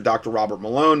researcher Dr. Robert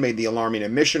Malone made the alarming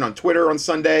admission on Twitter on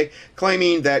Sunday,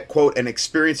 claiming that, quote, an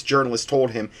experienced journalist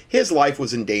told him his life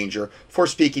was in danger for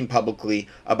speaking publicly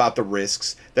about the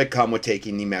risks that come with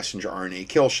taking the messenger RNA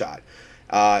kill shot.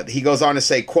 He goes on to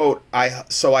say, quote, I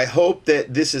hope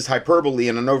that this is hyperbole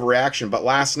and an overreaction, but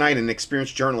last night an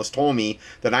experienced journalist told me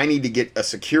that I need to get a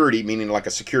security, meaning like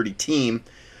a security team,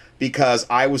 because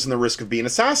I was in the risk of being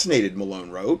assassinated, Malone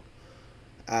wrote.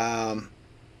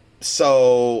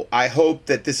 So I hope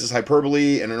that this is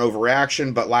hyperbole and an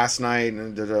overreaction, but last night,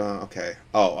 okay.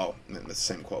 Oh, that's the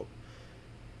same quote.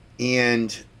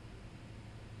 And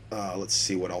let's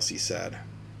see what else he said.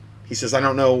 He says, I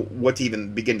don't know what to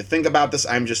even begin to think about this.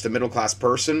 I'm just a middle-class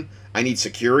person. I need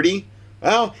security.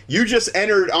 Well, you just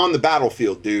entered on the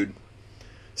battlefield, dude.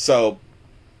 So,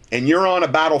 and you're on a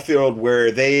battlefield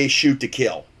where they shoot to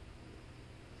kill.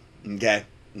 Okay?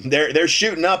 They're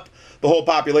shooting up the whole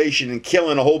population and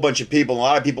killing a whole bunch of people. A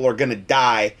lot of people are going to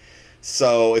die.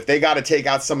 So if they got to take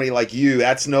out somebody like you,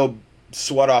 that's no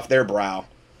sweat off their brow.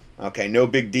 Okay, no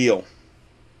big deal.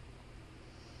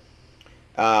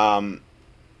 Malone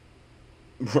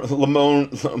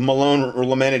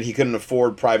lamented he couldn't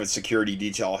afford private security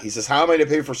detail. He says, how am I to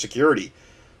pay for security?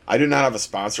 I do not have a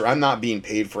sponsor. I'm not being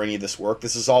paid for any of this work.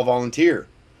 This is all volunteer.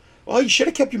 Well, you should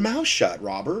have kept your mouth shut,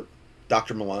 Robert.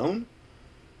 Dr. Malone.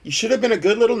 You should have been a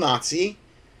good little Nazi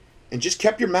and just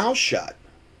kept your mouth shut.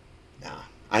 Nah,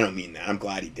 I don't mean that. I'm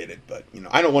glad he did it, but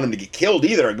I don't want him to get killed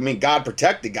either. I mean, God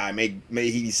protect the guy. May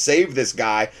he save this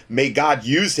guy. May God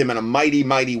use him in a mighty,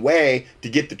 mighty way to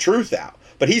get the truth out.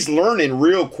 But he's learning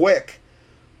real quick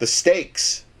the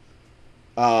stakes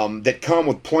that come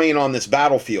with playing on this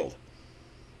battlefield.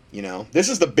 This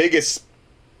is the biggest,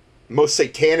 most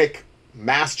satanic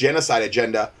mass genocide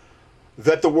agenda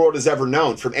that the world has ever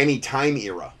known from any time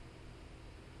era.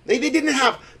 They didn't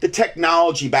have the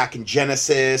technology back in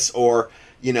Genesis or,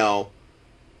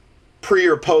 pre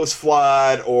or post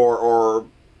flood or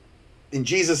in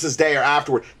Jesus' day or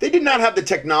afterward. They did not have the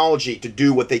technology to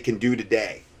do what they can do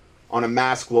today on a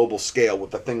mass global scale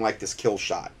with a thing like this kill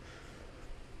shot.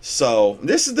 So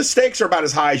the stakes are about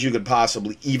as high as you could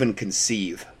possibly even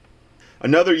conceive.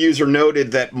 Another user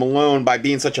noted that Malone, by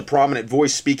being such a prominent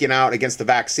voice speaking out against the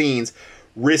vaccines,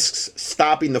 risks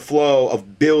stopping the flow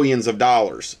of billions of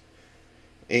dollars.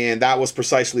 And that was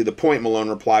precisely the point, Malone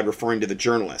replied, referring to the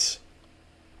journalists.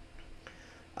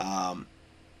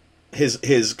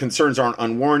 His concerns aren't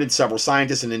unwarranted. Several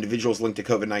scientists and individuals linked to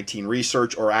COVID-19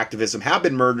 research or activism have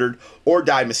been murdered or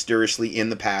died mysteriously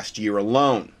in the past year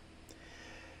alone.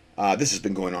 This has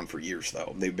been going on for years,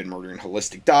 though. They've been murdering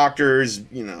holistic doctors,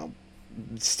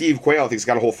 Steve Quayle, I think, has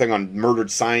got a whole thing on murdered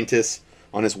scientists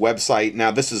on his website. Now,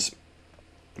 this is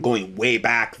going way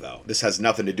back, though. This has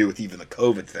nothing to do with even the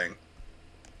COVID thing.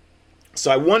 So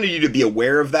I wanted you to be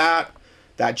aware of that.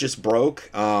 That just broke.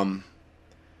 Let's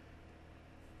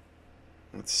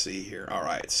see here. All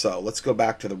right, so let's go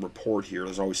back to the report here.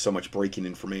 There's always so much breaking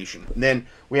information. And then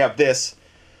we have this.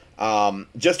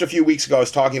 Just a few weeks ago, I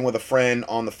was talking with a friend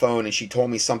on the phone, and she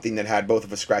told me something that had both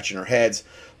of us scratching our heads.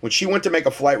 When she went to make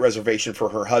a flight reservation for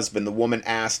her husband, the woman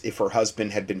asked if her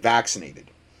husband had been vaccinated.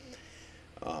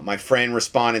 My friend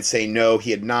responded saying no,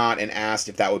 he had not, and asked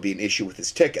if that would be an issue with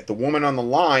his ticket. The woman on the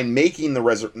line making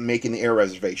the air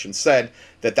reservation said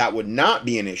that that would not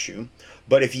be an issue,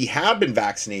 but if he had been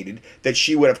vaccinated, that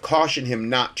she would have cautioned him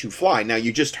not to fly. Now,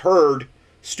 you just heard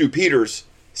Stu Peters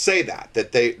say that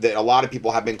a lot of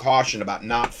people have been cautioned about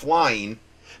not flying.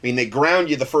 I mean, they ground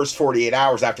you the first 48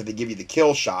 hours after they give you the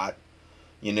kill shot,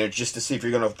 just to see if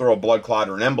you're going to throw a blood clot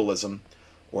or an embolism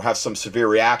or have some severe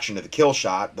reaction to the kill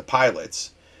shot, the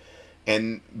pilots.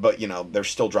 But they're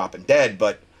still dropping dead.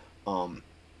 But and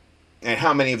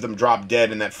how many of them drop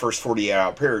dead in that first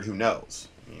 48-hour period? Who knows?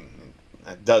 I mean,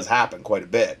 that does happen quite a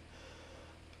bit.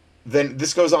 Then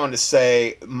this goes on to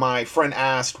say, my friend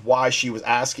asked why she was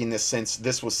asking this, since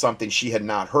this was something she had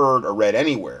not heard or read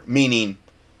anywhere, meaning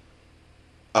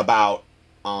about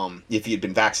if you had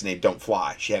been vaccinated, don't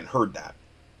fly. She hadn't heard that.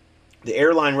 The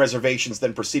airline reservations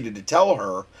then proceeded to tell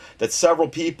her that several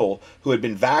people who had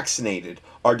been vaccinated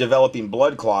are developing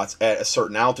blood clots at a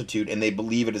certain altitude, and they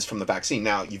believe it is from the vaccine.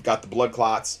 Now, you've got the blood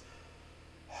clots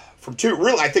from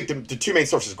I think the two main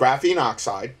sources, graphene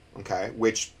oxide, okay,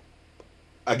 which,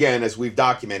 again, as we've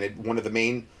documented, one of the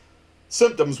main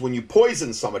symptoms when you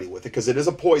poison somebody with it, because it is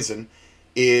a poison,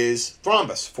 is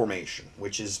thrombus formation,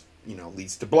 which is,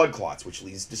 leads to blood clots, which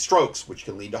leads to strokes, which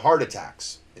can lead to heart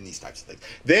attacks and these types of things.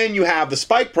 Then you have the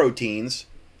spike proteins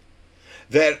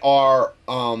that are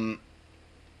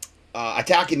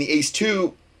attacking the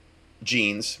ACE2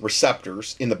 genes,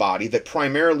 receptors in the body that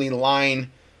primarily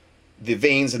line the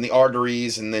veins and the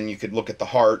arteries, and then you could look at the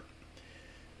heart.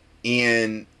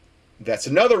 And that's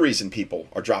another reason people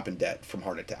are dropping dead from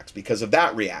heart attacks, because of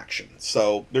that reaction.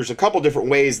 So there's a couple different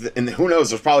ways, and who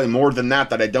knows, there's probably more than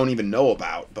that I don't even know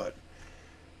about. But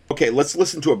okay, let's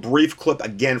listen to a brief clip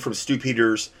again from Stu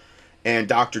Peters and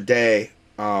Dr. Day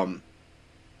about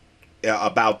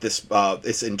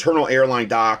this internal airline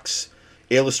docs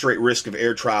illustrate risk of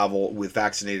air travel with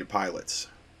vaccinated pilots.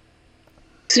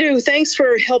 Stu, thanks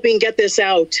for helping get this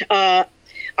out.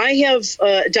 I have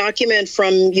a document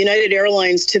from United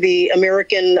Airlines to the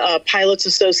American Pilots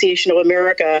Association of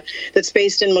America that's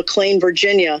based in McLean,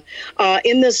 Virginia.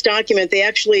 In this document, they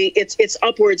actually, it's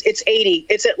upwards, it's 80.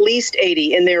 It's at least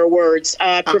 80 in their words.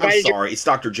 I'm sorry, it's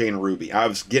Dr. Jane Ruby. I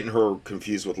was getting her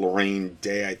confused with Lorraine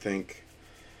Day, I think.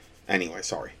 Anyway,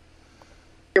 sorry.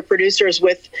 Your producers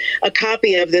with a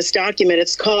copy of this document.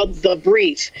 It's called The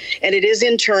Brief, and it is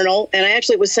internal, and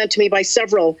it was sent to me by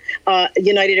several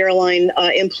United Airline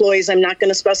employees. I'm not going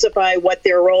to specify what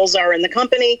their roles are in the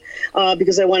company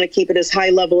because I want to keep it as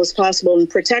high level as possible and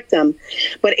protect them.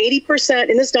 But 80%,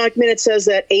 in this document, it says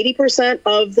that 80%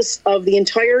 of the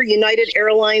entire United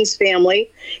Airlines family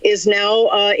is now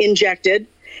injected.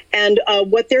 And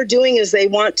what they're doing is they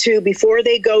want to, before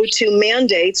they go to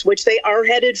mandates, which they are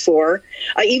headed for,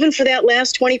 even for that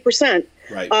last 20%,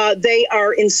 right. They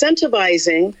are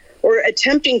incentivizing or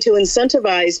attempting to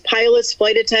incentivize pilots,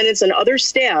 flight attendants, and other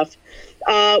staff,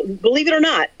 believe it or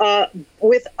not,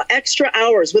 with extra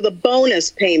hours, with a bonus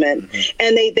payment. Mm-hmm.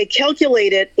 And they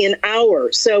calculate it in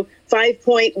hours. So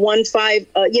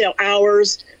 5.15,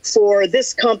 hours for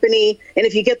this company. And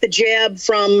if you get the jab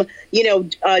from,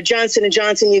 Johnson &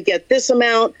 Johnson, you get this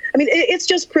amount. I mean, it's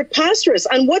just preposterous.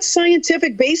 On what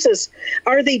scientific basis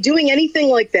are they doing anything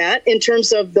like that in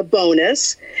terms of the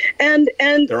bonus? And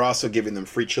they're also giving them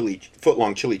free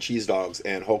foot-long chili cheese dogs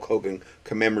and Hulk Hogan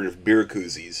commemorative beer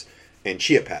koozies and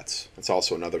Chia Pets. That's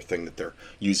also another thing that they're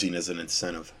using as an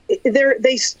incentive.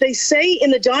 They say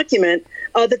in the document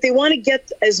that they want to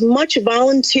get as much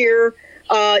volunteer,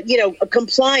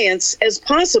 compliance as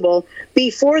possible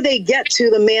before they get to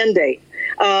the mandate.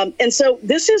 And so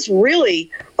this is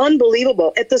really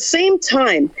unbelievable. At the same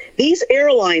time, these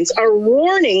airlines are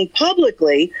warning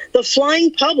publicly, the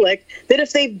flying public, that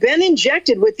if they've been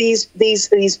injected with these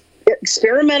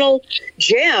experimental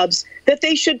jabs, that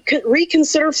they should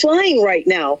reconsider flying right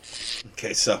now.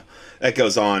 Okay, so that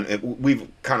goes on. We've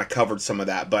kind of covered some of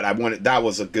that, but that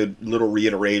was a good little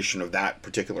reiteration of that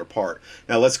particular part.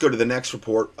 Now let's go to the next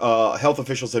report. Health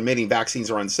officials admitting vaccines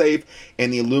are unsafe,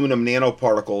 and the aluminum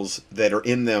nanoparticles that are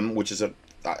in them, which is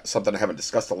something I haven't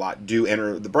discussed a lot, do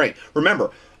enter the brain.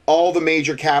 Remember, all the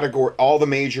major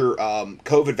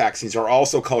COVID vaccines are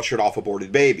also cultured off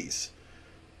aborted babies.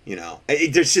 You know,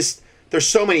 there's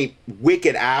so many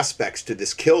wicked aspects to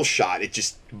this kill shot. It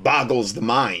just boggles the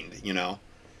mind, you know.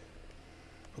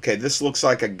 Okay, this looks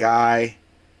like a guy,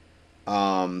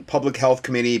 Public Health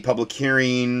Committee, public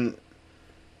hearing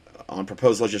on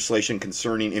proposed legislation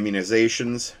concerning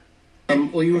immunizations.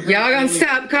 Y'all gonna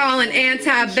stop calling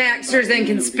anti-vaxxers and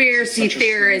conspiracy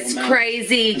theorists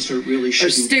crazy or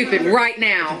stupid right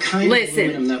now. The kind Listen.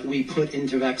 of aluminum that we put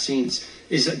into vaccines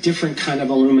is a different kind of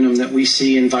aluminum that we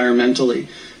see environmentally.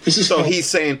 So he's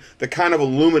saying the kind of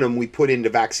aluminum we put into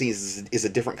vaccines is a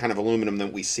different kind of aluminum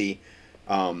than we see.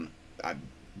 What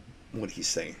did he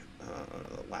say?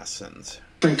 Last sentence.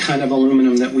 Different kind of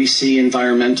aluminum that we see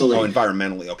environmentally. Oh,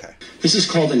 environmentally, okay. This is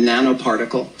called a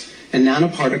nanoparticle. And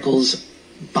nanoparticles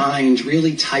bind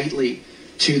really tightly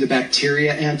to the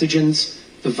bacteria antigens,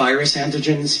 the virus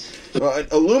antigens.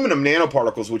 Aluminum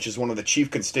nanoparticles, which is one of the chief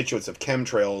constituents of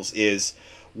chemtrails, is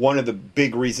one of the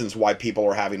big reasons why people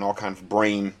are having all kinds of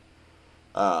brain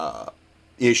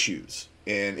issues.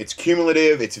 And it's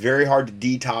cumulative. It's very hard to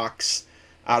detox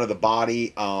out of the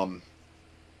body.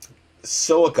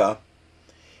 Silica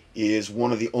is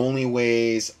one of the only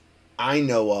ways I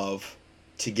know of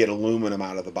to get aluminum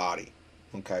out of the body.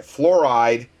 Okay,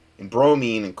 fluoride and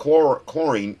bromine and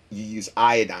chlorine, you use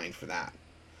iodine for that.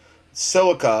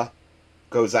 Silica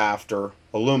goes after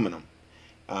aluminum.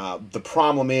 The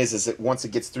problem is that once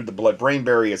it gets through the blood-brain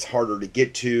barrier, it's harder to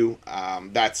get to.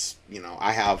 That's, you know,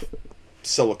 I have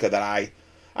silica that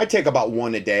I take about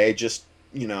one a day. Just,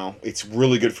 you know, it's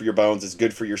really good for your bones. It's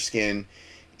good for your skin.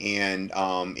 And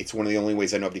it's one of the only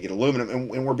ways I know of to get aluminum.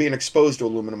 And we're being exposed to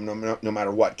aluminum no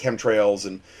matter what. Chemtrails,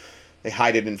 and they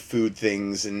hide it in food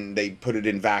things, and they put it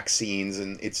in vaccines.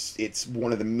 And it's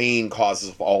one of the main causes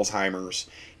of Alzheimer's.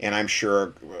 And I'm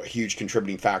sure a huge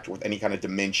contributing factor with any kind of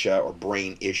dementia or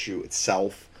brain issue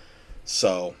itself.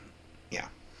 So, yeah.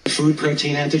 Food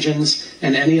protein antigens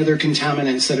and any other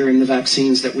contaminants that are in the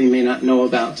vaccines that we may not know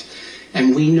about.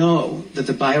 And we know that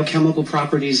the biochemical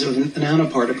properties of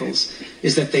nanoparticles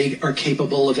is that they are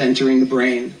capable of entering the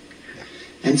brain.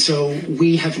 And so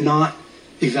we have not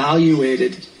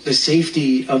evaluated the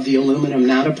safety of the aluminum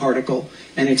nanoparticle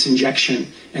and its injection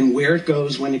and where it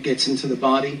goes when it gets into the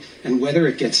body and whether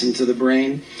it gets into the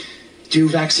brain. Do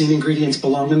vaccine ingredients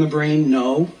belong in the brain?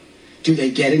 No. Do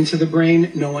they get into the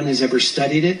brain? No one has ever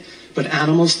studied it. But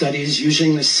animal studies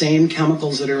using the same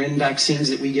chemicals that are in vaccines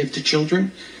that we give to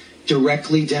children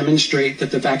directly demonstrate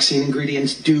that the vaccine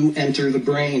ingredients do enter the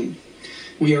brain.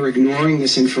 We are ignoring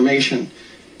this information.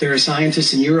 There are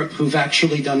scientists in Europe who've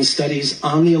actually done studies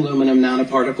on the aluminum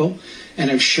nanoparticle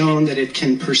and have shown that it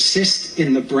can persist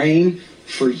in the brain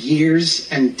for years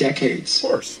and decades. Of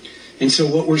course. And so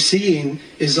what we're seeing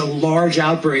is a large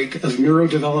outbreak of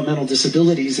neurodevelopmental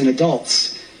disabilities in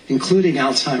adults, including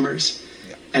Alzheimer's.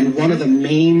 Yeah. And one of the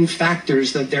main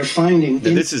factors that they're finding...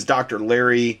 This is Dr.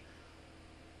 Larry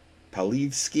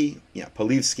Palevsky,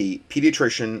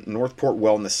 pediatrician, Northport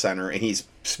Wellness Center, and he's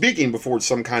speaking before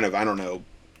some kind of, I don't know,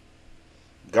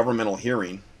 governmental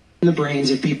hearing. In the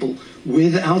brains of people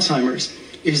with Alzheimer's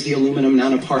is the aluminum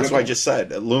nanoparticle. That's what I just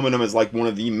said. Aluminum is like one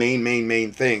of the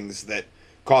main things that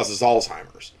causes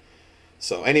Alzheimer's.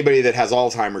 So anybody that has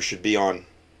Alzheimer's should be on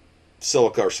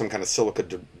silica or some kind of silica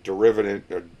derivative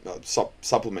or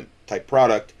supplement type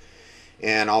product,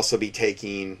 and also be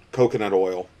taking coconut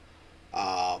oil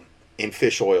and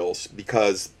fish oils,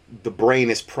 because the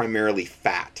brain is primarily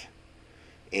fat.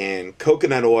 And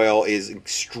coconut oil is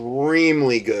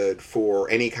extremely good for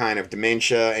any kind of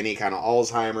dementia, any kind of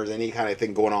Alzheimer's, any kind of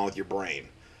thing going on with your brain.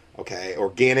 Okay,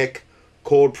 organic,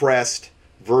 cold-pressed,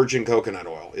 virgin coconut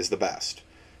oil is the best.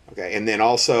 Okay, and then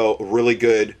also really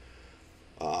good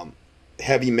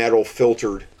heavy metal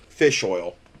filtered fish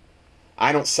oil.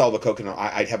 I don't sell the coconut.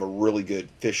 I'd have a really good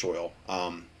fish oil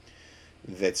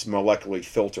that's molecularly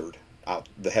filtered out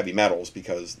the heavy metals,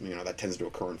 because, you know, that tends to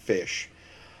occur in fish.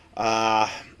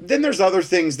 Then there's other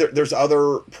things. There's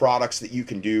other products that you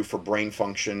can do for brain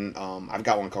function. I've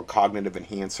got one called Cognitive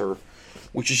Enhancer,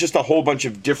 which is just a whole bunch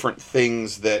of different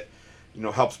things that, you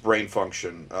know, helps brain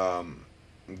function.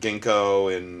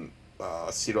 Ginkgo and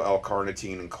acetyl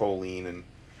L-carnitine and choline and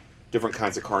different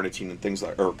kinds of carnitine and things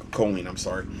like, or choline, I'm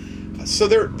sorry. So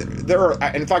there are,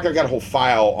 in fact, I've got a whole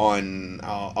file on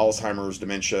Alzheimer's,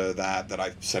 dementia that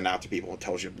I send out to people. It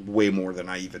tells you way more than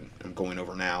I even am going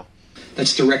over now.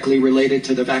 That's directly related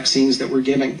to the vaccines that we're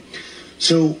giving.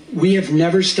 So we have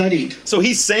never studied. So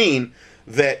he's saying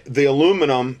that the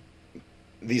aluminum,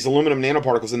 these aluminum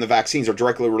nanoparticles in the vaccines are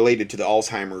directly related to the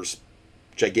Alzheimer's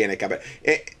gigantic.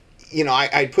 You know,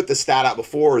 I put the stat out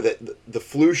before that the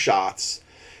flu shots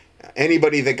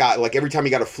Anybody that got, like, every time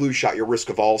you got a flu shot, your risk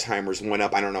of Alzheimer's went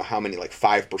up, I don't know how many, like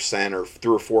 5% or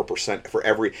 3 or 4% for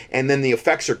every, and then the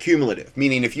effects are cumulative,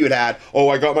 meaning if you had, oh,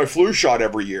 I got my flu shot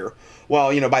every year,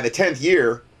 well, you know, by the 10th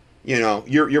year, you know,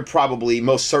 you're probably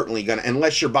most certainly going to,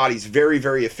 unless your body's very,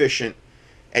 very efficient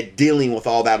at dealing with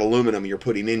all that aluminum you're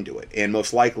putting into it, and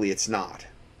most likely it's not.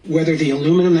 Whether the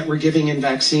aluminum that we're giving in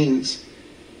vaccines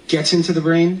gets into the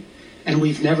brain, and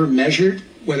we've never measured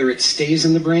whether it stays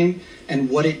in the brain and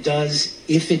what it does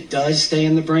if it does stay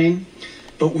in the brain.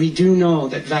 But we do know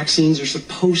that vaccines are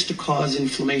supposed to cause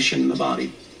inflammation in the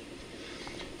body.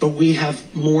 But we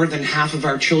have more than half of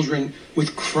our children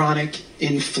with chronic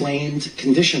inflamed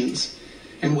conditions.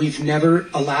 And we've never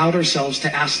allowed ourselves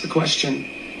to ask the question,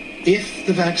 if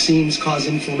the vaccines cause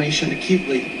inflammation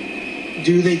acutely,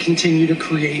 do they continue to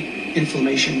create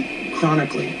inflammation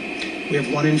chronically? We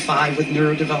have 1 in 5 with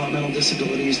neurodevelopmental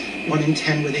disabilities, 1 in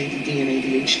 10 with ADD and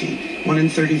ADHD, 1 in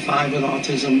 35 with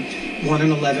autism, 1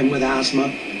 in 11 with asthma,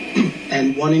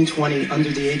 and 1 in 20 under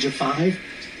the age of 5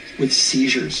 with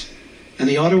seizures. And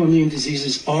the autoimmune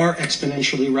diseases are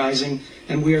exponentially rising,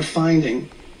 and we are finding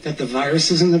that the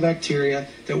viruses and the bacteria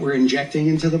that we're injecting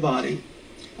into the body,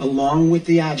 along with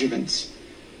the adjuvants,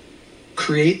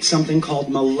 create something called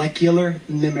molecular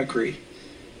mimicry,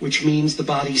 which means the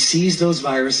body sees those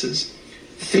viruses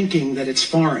thinking that it's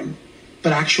foreign,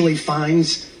 but actually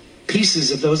finds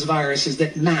pieces of those viruses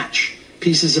that match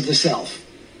pieces of the self.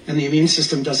 And the immune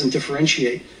system doesn't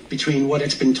differentiate between what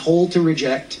it's been told to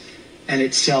reject and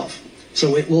itself.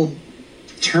 So it will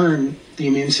turn the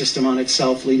immune system on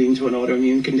itself, leading to an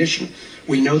autoimmune condition.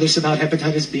 We know this about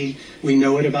hepatitis B, we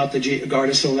know it about the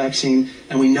Gardasil vaccine,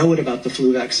 and we know it about the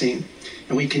flu vaccine.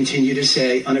 And we continue to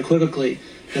say unequivocally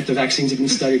that the vaccines have been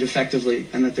studied effectively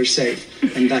and that they're safe,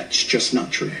 and that's just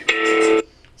not true.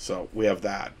 So we have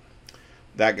that.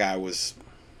 That guy was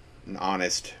an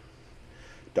honest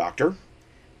doctor,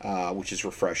 which is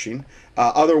refreshing.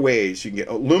 Other ways you can get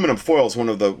aluminum foil is one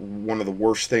of the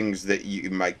worst things that you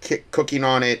might kick cooking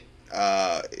on it.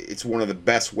 It's one of the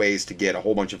best ways to get a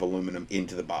whole bunch of aluminum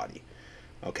into the body.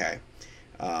 Okay.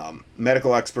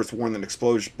 Medical experts warn that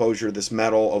exposure to this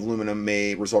metal, aluminum,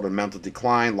 may result in mental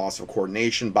decline, loss of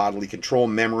coordination, bodily control,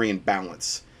 memory, and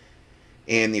balance.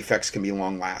 And the effects can be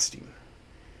long-lasting.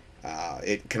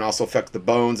 It can also affect the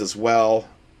bones as well,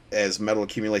 as metal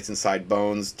accumulates inside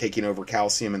bones, taking over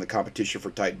calcium in the competition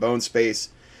for tight bone space.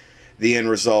 The end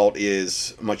result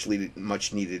is much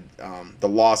needed, the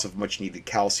loss of much needed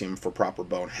calcium for proper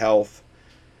bone health.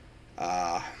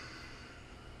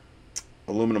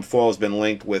 Aluminum foil has been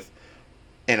linked with,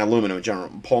 and aluminum in general,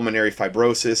 pulmonary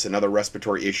fibrosis and other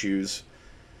respiratory issues.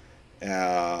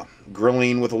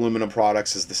 Grilling with aluminum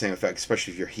products has the same effect,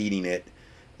 especially if you're heating it.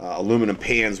 Aluminum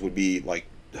pans would be like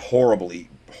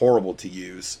horrible to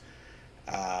use.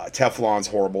 Teflon's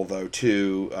horrible though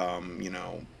too.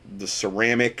 The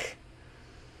ceramic,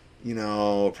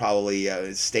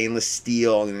 probably stainless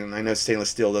steel. And I know stainless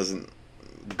steel isn't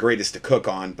the greatest to cook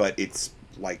on, but it's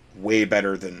like way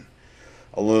better than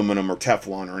aluminum or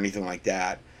Teflon or anything like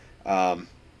that.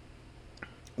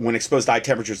 When exposed to high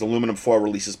temperatures, aluminum foil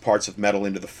releases parts of metal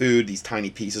into the food. These tiny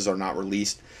pieces are not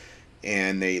released,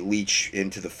 and they leach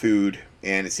into the food.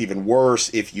 And it's even worse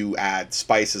if you add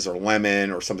spices or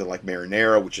lemon or something like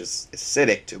marinara, which is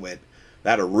acidic to it.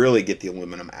 That'll really get the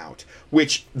aluminum out.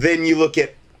 Which, then you look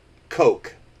at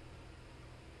Coke.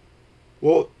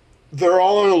 Well, they're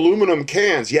all in aluminum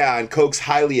cans. Yeah, and Coke's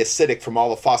highly acidic from all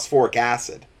the phosphoric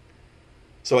acid.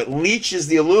 So it leaches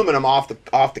the aluminum off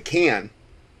the can.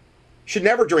 Should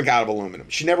never drink out of aluminum.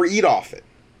 Should never eat off it.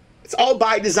 It's all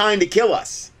by design to kill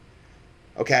us.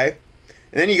 Okay?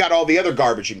 And then you got all the other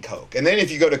garbage in Coke. And then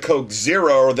if you go to Coke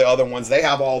Zero or the other ones, they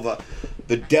have all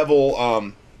the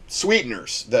devil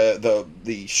sweeteners,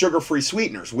 the sugar-free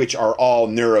sweeteners, which are all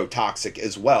neurotoxic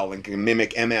as well and can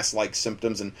mimic MS-like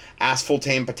symptoms, and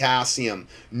aspartame, potassium,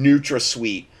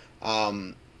 NutraSweet,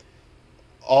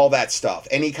 all that stuff.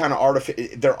 Any kind of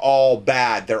artificial, they're all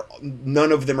bad.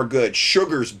 None of them are good.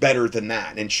 Sugar's better than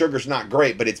that, and sugar's not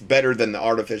great, but it's better than the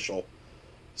artificial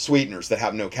sweeteners that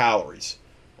have no calories.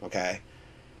 Okay,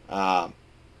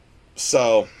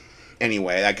 so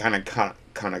anyway, that kind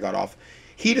of got off.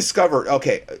 He discovered,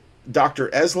 Dr.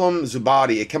 Eslam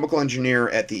Zubadi, a chemical engineer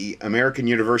at the American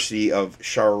University of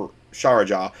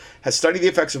Sharjah, has studied the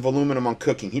effects of aluminum on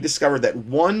cooking. He discovered that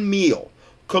one meal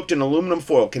cooked in aluminum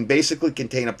foil can basically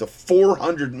contain up to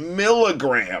 400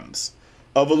 milligrams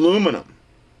of aluminum.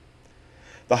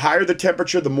 The higher the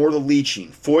temperature, the more the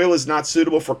leaching. Foil is not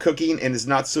suitable for cooking and is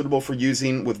not suitable for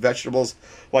using with vegetables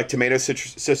like tomatoes,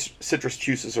 citrus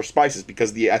juices, or spices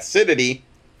because the acidity,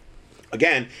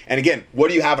 again, what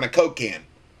do you have in a Coke can?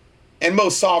 And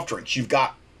most soft drinks, you've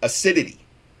got acidity,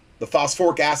 the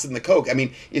phosphoric acid in the Coke. I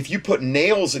mean, if you put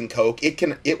nails in Coke,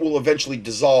 it will eventually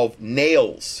dissolve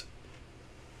nails.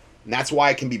 And that's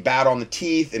why it can be bad on the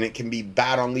teeth, and it can be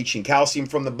bad on leaching calcium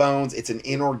from the bones. It's an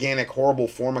inorganic, horrible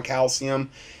form of calcium.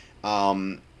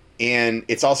 And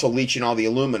it's also leaching all the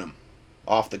aluminum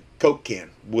off the Coke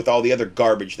can with all the other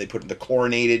garbage they put in the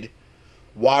chlorinated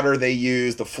water they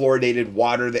use, the fluoridated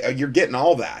water. You're getting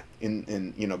all that.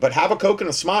 But have a Coke and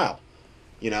a smile.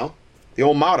 The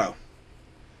old motto.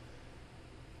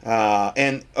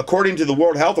 And according to the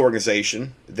World Health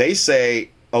Organization, they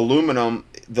say aluminum,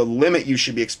 the limit you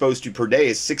should be exposed to per day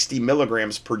is 60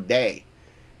 milligrams per day.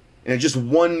 And in just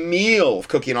one meal of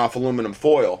cooking off aluminum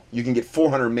foil, you can get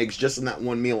 400 mgs just in that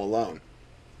one meal alone.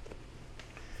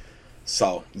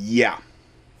 So, yeah.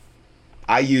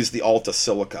 I use the Alta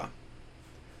Silica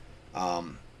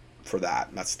for that.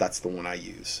 That's the one I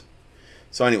use.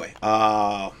 So anyway,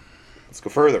 let's go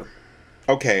further.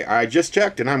 Okay, I just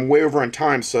checked and I'm way over on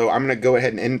time, so I'm going to go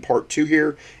ahead and end part 2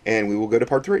 here, and we will go to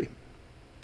part 3.